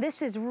 I mean,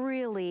 this is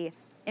really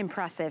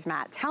impressive,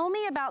 Matt. Tell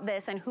me about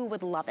this and who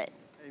would love it.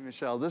 Hey,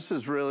 Michelle, this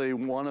is really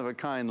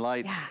one-of-a-kind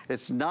light. Yeah.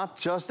 It's not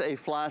just a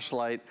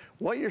flashlight.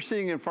 What you're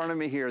seeing in front of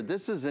me here,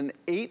 this is an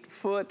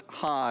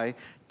 8-foot-high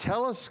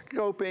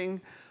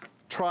telescoping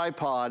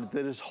tripod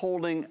that is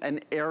holding an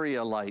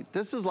area light.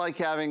 This is like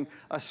having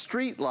a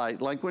street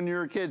light, like when you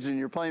were kids and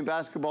you're playing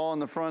basketball in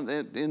the front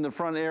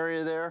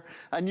area there,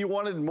 and you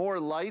wanted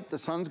more light, the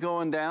sun's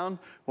going down.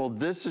 Well,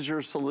 this is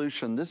your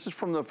solution. This is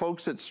from the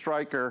folks at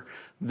Stryker.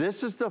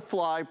 This is the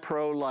Fly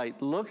Pro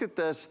light. Look at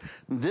this.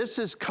 This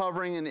is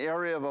covering an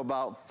area of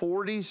about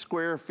 40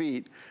 square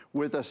feet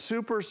with a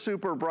super,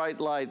 super bright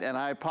light. And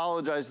I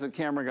apologize to the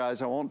camera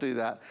guys, I won't do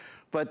that.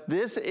 But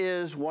this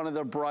is one of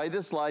the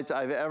brightest lights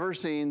I've ever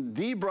seen,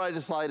 the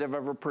brightest light I've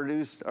ever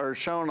produced or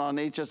shown on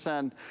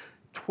HSN.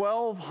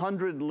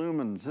 1,200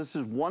 lumens. This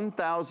is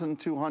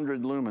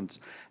 1,200 lumens.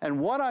 And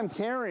what I'm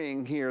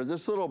carrying here,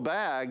 this little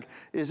bag,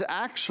 is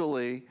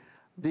actually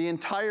the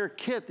entire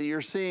kit that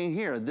you're seeing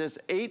here, this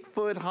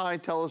 8-foot-high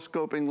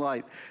telescoping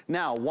light.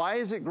 Now, why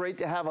is it great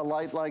to have a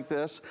light like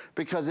this?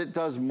 Because it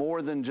does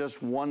more than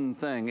just one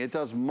thing. It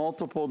does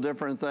multiple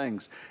different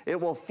things. It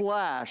will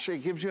flash. It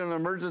gives you an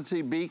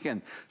emergency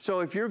beacon. So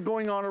if you're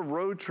going on a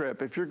road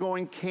trip, if you're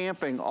going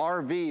camping,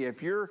 RV,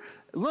 if you're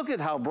look at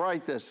how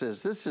bright this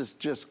is. This is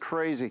just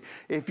crazy.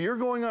 If you're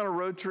going on a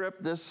road trip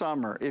this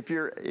summer, if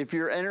you're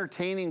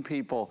entertaining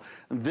people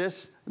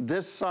this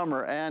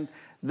summer, and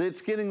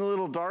it's getting a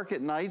little dark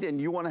at night and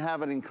you want to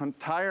have an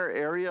entire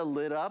area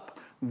lit up,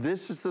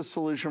 this is the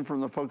solution from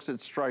the folks at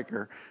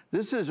Stryker.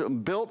 This is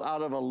built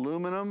out of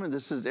aluminum.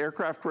 This is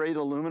aircraft grade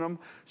aluminum,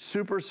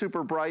 super,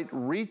 super bright,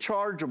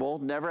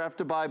 rechargeable, never have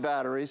to buy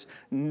batteries,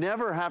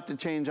 never have to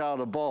change out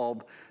a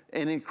bulb.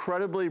 An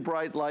incredibly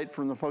bright light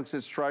from the folks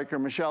at Stryker.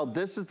 Michelle,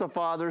 this is the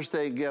Father's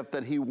Day gift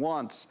that he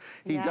wants.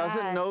 He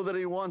doesn't know that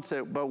he wants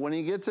it, but when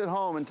he gets it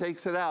home and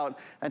takes it out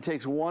and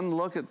takes one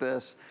look at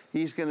this,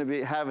 he's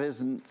gonna have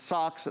his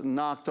socks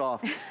knocked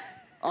off.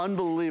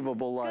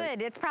 Unbelievable light.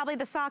 Good, it's probably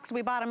the socks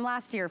we bought him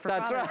last year for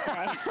Father's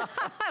Day.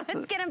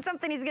 Let's get him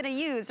something he's gonna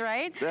use,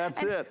 right?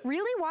 That's it.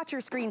 Really watch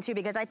your screen too,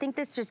 because I think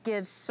this just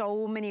gives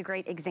so many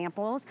great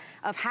examples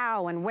of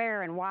how and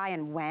where and why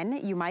and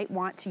when you might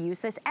want to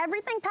use this.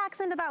 Everything packs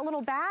into that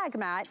little bag,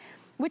 Matt.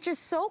 which is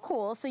so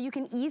cool. So you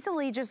can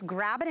easily just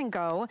grab it and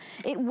go.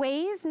 It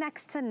weighs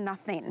next to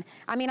nothing.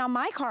 I mean, on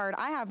my card,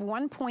 I have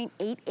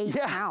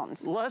 1.88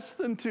 pounds. Less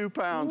than 2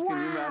 pounds. Wow. Can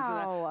you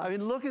imagine that? I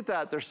mean, look at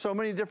that. There's so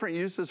many different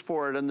uses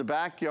for it in the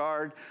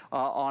backyard,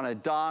 on a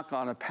dock,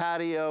 on a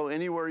patio,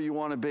 anywhere you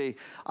want to be.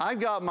 I've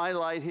got my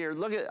light here.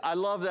 Look at, I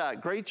love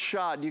that. Great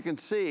shot. You can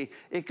see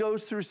it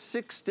goes through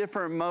 6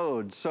 different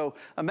modes. So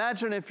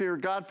imagine if you're,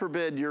 God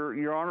forbid,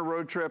 you're on a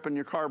road trip and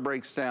your car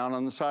breaks down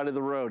on the side of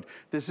the road.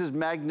 This is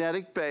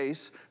magnetic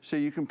base, so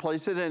you can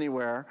place it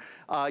anywhere.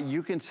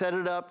 You can set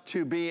it up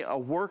to be a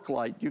work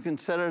light. You can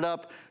set it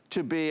up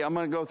to be, I'm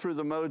gonna go through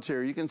the modes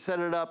here. You can set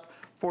it up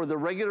for the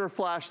regular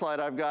flashlight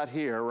I've got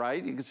here,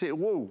 right? You can see,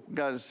 whoa,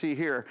 got to see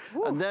here.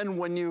 Woo. And then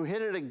when you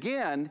hit it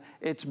again,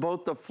 it's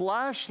both the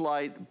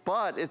flashlight,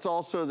 but it's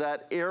also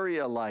that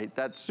area light,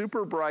 that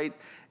super bright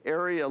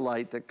area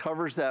light that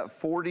covers that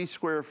 40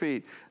 square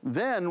feet.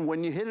 Then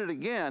when you hit it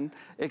again,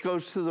 it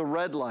goes to the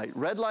red light.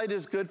 Red light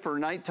is good for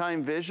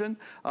nighttime vision.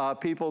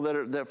 People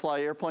that fly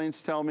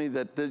airplanes tell me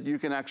that you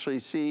can actually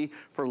see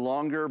for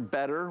longer,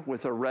 better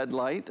with a red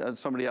light.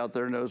 Somebody out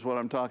there knows what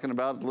I'm talking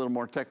about, a little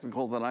more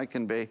technical than I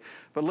can be.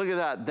 But look at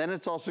that. Then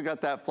it's also got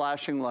that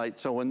flashing light.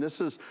 So when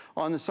this is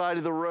on the side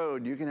of the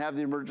road, you can have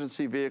the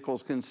emergency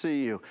vehicles can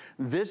see you.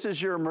 This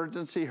is your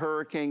emergency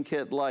hurricane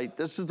kit light.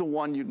 This is the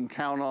one you can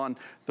count on,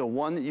 the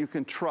one that you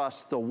can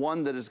trust, the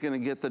one that is going to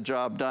get the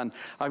job done.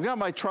 I've got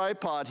my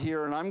tripod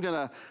here, and I'm going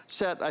to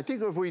set, I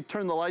think if we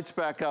turn the lights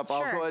back up,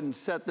 I'll go ahead and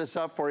set this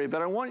up for you.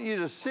 But I want you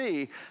to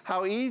see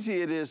how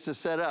easy it is to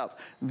set up.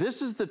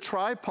 This is the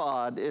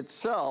tripod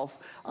itself.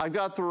 I've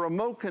got the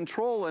remote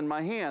control in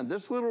my hand.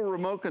 This little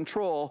remote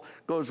control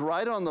goes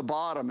right on the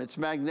bottom. It's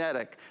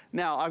magnetic.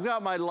 Now, I've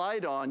got my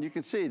light on. You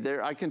can see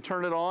there, I can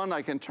turn it on,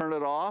 I can turn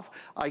it off.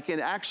 I can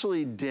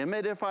actually dim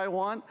it if I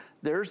want.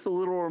 There's the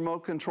little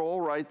remote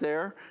control right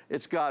there.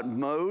 It's got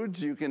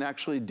modes. You can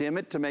actually dim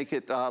it to make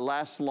it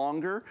last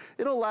longer.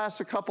 It'll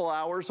last a couple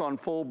hours on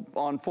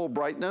full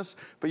brightness,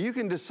 but you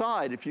can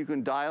decide if you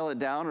can dial it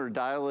down or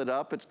dial it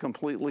up. It's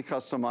completely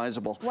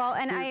customizable. Well,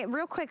 and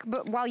real quick,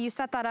 but while you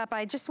set that up,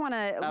 I just want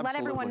to let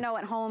everyone know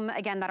at home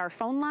again that our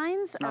phone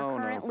lines are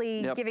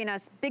currently giving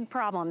us big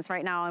problems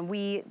right now, and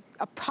we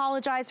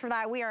apologize for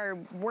that. We are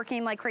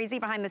working like crazy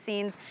behind the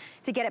scenes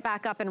to get it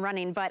back up and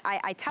running, but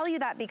I tell you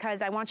that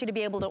because I want you to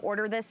be able to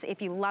order this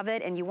if you love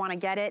it and you want to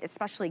get it,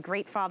 especially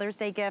great Father's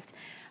Day gift.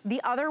 The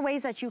other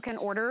ways that you can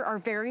order are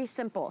very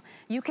simple.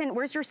 You can,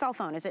 where's your cell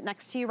phone? Is it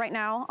next to you right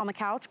now on the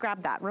couch?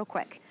 Grab that real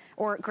quick.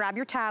 Or grab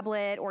your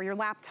tablet or your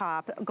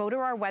laptop. Go to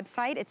our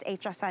website, it's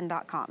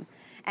hsn.com.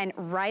 And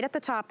right at the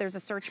top, there's a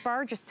search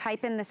bar. Just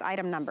type in this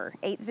item number,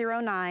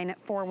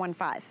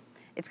 809415.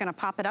 It's gonna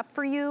pop it up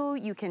for you.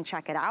 You can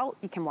check it out.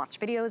 You can watch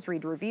videos,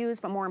 read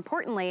reviews, but more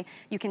importantly,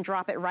 you can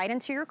drop it right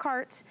into your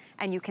cart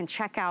and you can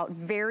check out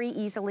very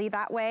easily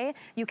that way.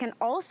 You can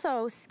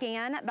also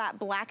scan that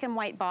black and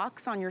white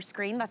box on your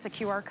screen. That's a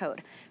QR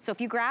code. So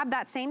if you grab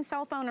that same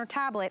cell phone or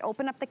tablet,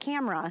 open up the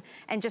camera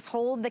and just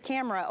hold the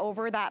camera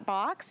over that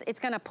box, it's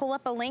gonna pull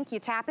up a link, you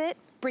tap it,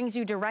 brings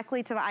you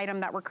directly to the item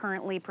that we're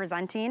currently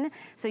presenting.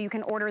 So you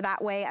can order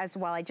that way as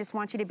well. I just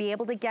want you to be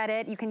able to get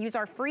it. You can use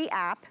our free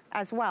app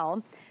as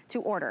well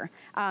to order.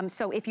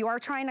 So if you are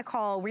trying to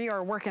call, we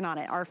are working on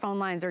it. Our phone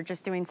lines are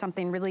just doing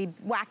something really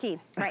wacky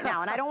right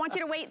now. And I don't want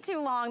you to wait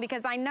too long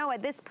because I know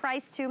at this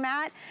price too,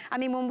 Matt, I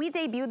mean, when we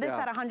debuted this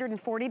at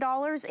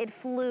 $140, it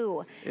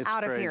flew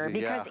out of here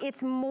because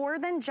it's more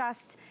than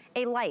just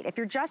a light. If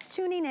you're just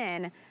tuning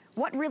in,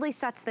 what really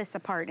sets this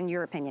apart in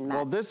your opinion, Matt?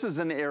 Well, this is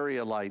an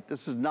area light.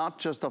 This is not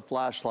just a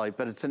flashlight,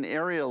 but it's an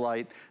area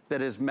light that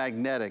is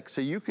magnetic.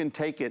 So you can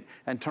take it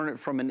and turn it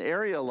from an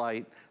area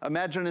light,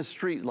 imagine a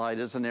street light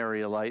as an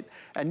area light,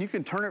 and you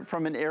can turn it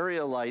from an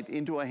area light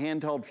into a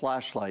handheld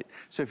flashlight.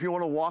 So if you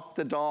want to walk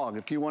the dog,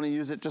 if you want to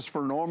use it just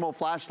for normal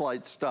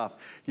flashlight stuff,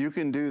 you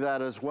can do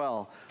that as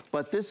well.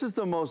 But this is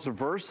the most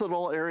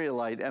versatile area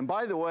light. And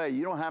by the way,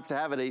 you don't have to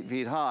have it 8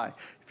 feet high.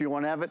 If you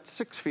want to have it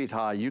 6 feet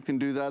high, you can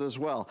do that as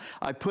well.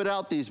 I put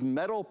out these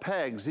metal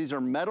pegs. These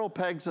are metal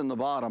pegs in the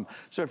bottom.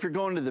 So if you're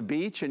going to the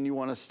beach and you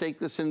want to stake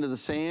this into the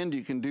sand,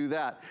 you can do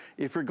that.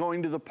 If you're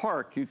going to the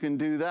park, you can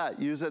do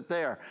that. Use it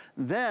there.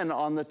 Then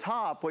on the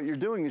top, what you're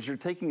doing is you're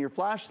taking your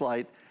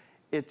flashlight.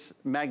 It's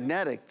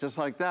magnetic, just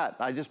like that.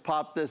 I just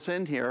popped this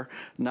in here.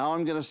 Now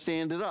I'm gonna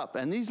stand it up.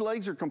 And these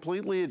legs are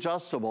completely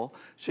adjustable,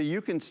 so you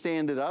can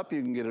stand it up.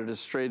 You can get it as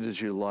straight as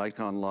you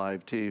like on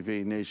live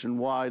TV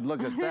nationwide.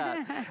 Look at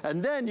that.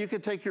 And then you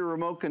can take your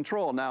remote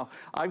control. Now,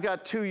 I've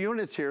got 2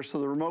 units here, so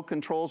the remote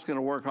control is gonna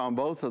work on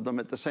both of them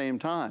at the same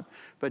time.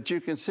 But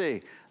you can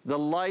see, the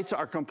lights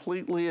are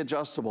completely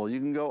adjustable. You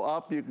can go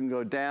up, you can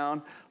go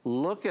down.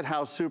 Look at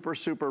how super,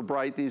 super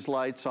bright these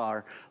lights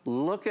are.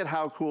 Look at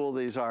how cool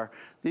these are.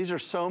 These are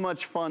so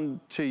much fun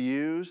to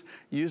use.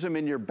 Use them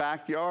in your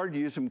backyard,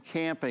 use them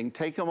camping,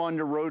 take them on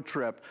your road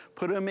trip,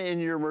 put them in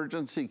your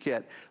emergency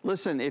kit.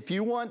 Listen, if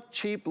you want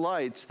cheap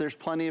lights, there's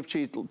plenty of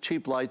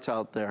cheap lights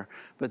out there.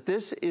 But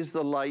this is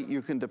the light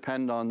you can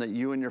depend on, that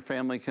you and your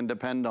family can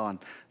depend on.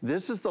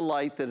 This is the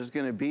light that is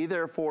gonna be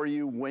there for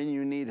you when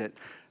you need it.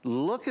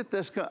 Look at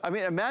this. I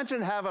mean,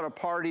 imagine having a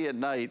party at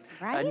night,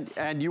 right?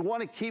 and you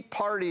want to keep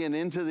partying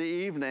into the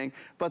evening,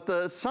 but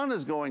the sun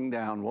is going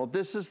down. Well,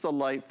 this is the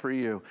light for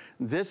you.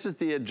 This is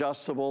the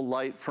adjustable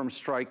light from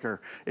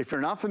Stryker. If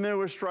you're not familiar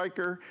with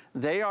Stryker,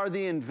 they are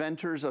the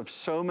inventors of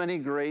so many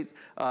great,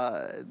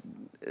 I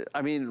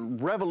mean,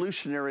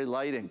 revolutionary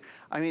lighting.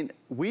 I mean,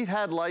 we've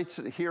had lights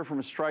here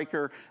from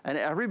Stryker, and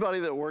everybody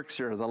that works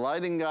here, the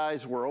lighting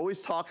guys, we're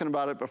always talking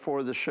about it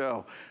before the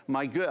show.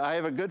 I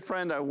have a good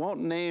friend, I won't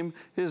name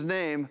his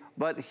name,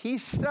 but he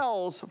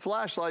sells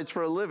flashlights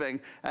for a living,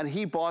 and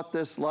he bought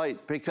this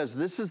light because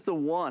this is the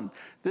one.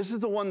 This is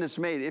the one that's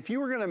made. If you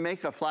were gonna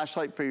make a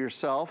flashlight for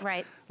yourself,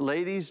 right,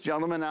 ladies,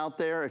 gentlemen out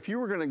there, if you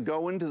were gonna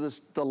go into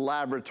the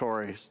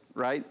laboratories,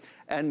 right,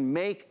 and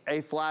make a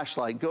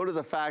flashlight, go to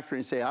the factory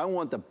and say, I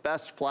want the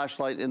best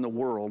flashlight in the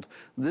world,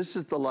 this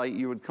is the light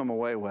you would come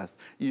away with.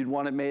 You'd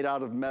want it made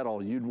out of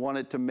metal. You'd want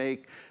it to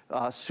make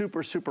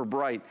super, super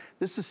bright.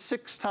 This is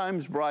 6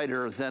 times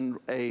brighter than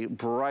a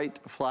bright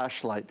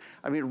flashlight.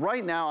 I mean,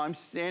 right now I'm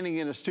standing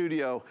in a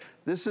studio.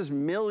 This is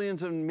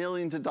millions and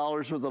millions of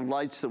dollars worth of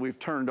lights that we've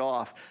turned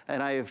off,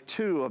 and I have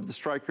 2 of the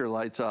Stryker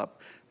lights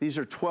up. These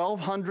are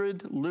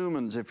 1,200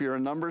 lumens. If you're a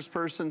numbers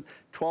person,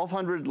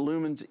 1,200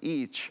 lumens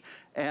each,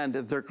 and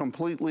they're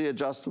completely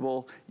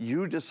adjustable.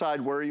 You decide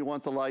where you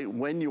want the light,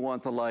 when you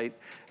want the light,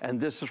 and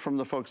this is from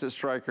the folks at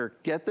Stryker.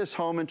 Get this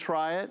home and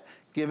try it.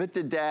 Give it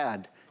to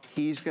Dad.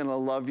 He's gonna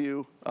love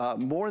you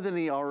more than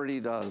he already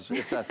does,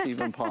 if that's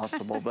even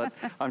possible. But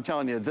I'm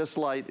telling you, this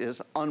light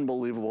is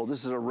unbelievable.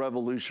 This is a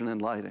revolution in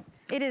lighting.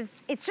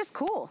 It's just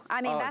cool.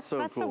 I mean, that's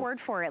cool. The word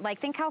for it. Like,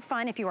 think how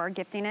fun, if you are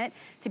gifting it,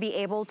 to be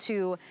able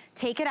to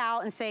take it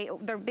out and say,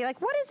 they'll be like,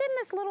 what is in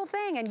this little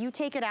thing? And you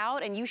take it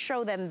out and you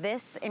show them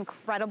this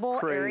incredible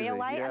area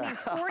light. Yeah. I mean,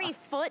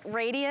 40-foot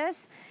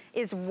radius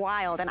is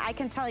wild. And I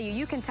can tell you,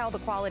 you can tell the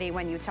quality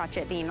when you touch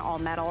it being all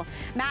metal.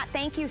 Matt,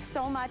 thank you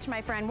so much,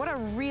 my friend. What a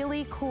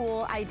really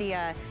cool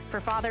idea for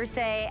Father's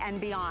Day and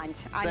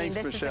beyond. I mean,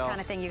 this is the kind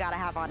of thing you gotta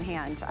have on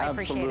hand. I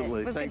appreciate it.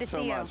 It was good to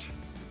see you.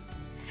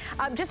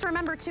 Just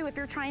remember too, if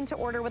you're trying to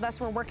order with us,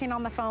 we're working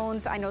on the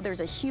phones. I know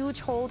there's a huge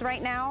hold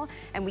right now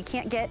and we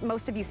can't get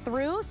most of you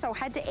through, so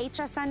head to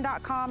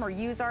hsn.com or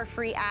use our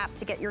free app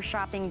to get your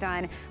shopping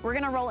done. We're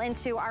gonna roll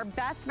into our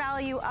best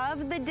value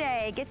of the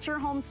day. Get your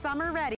home summer ready.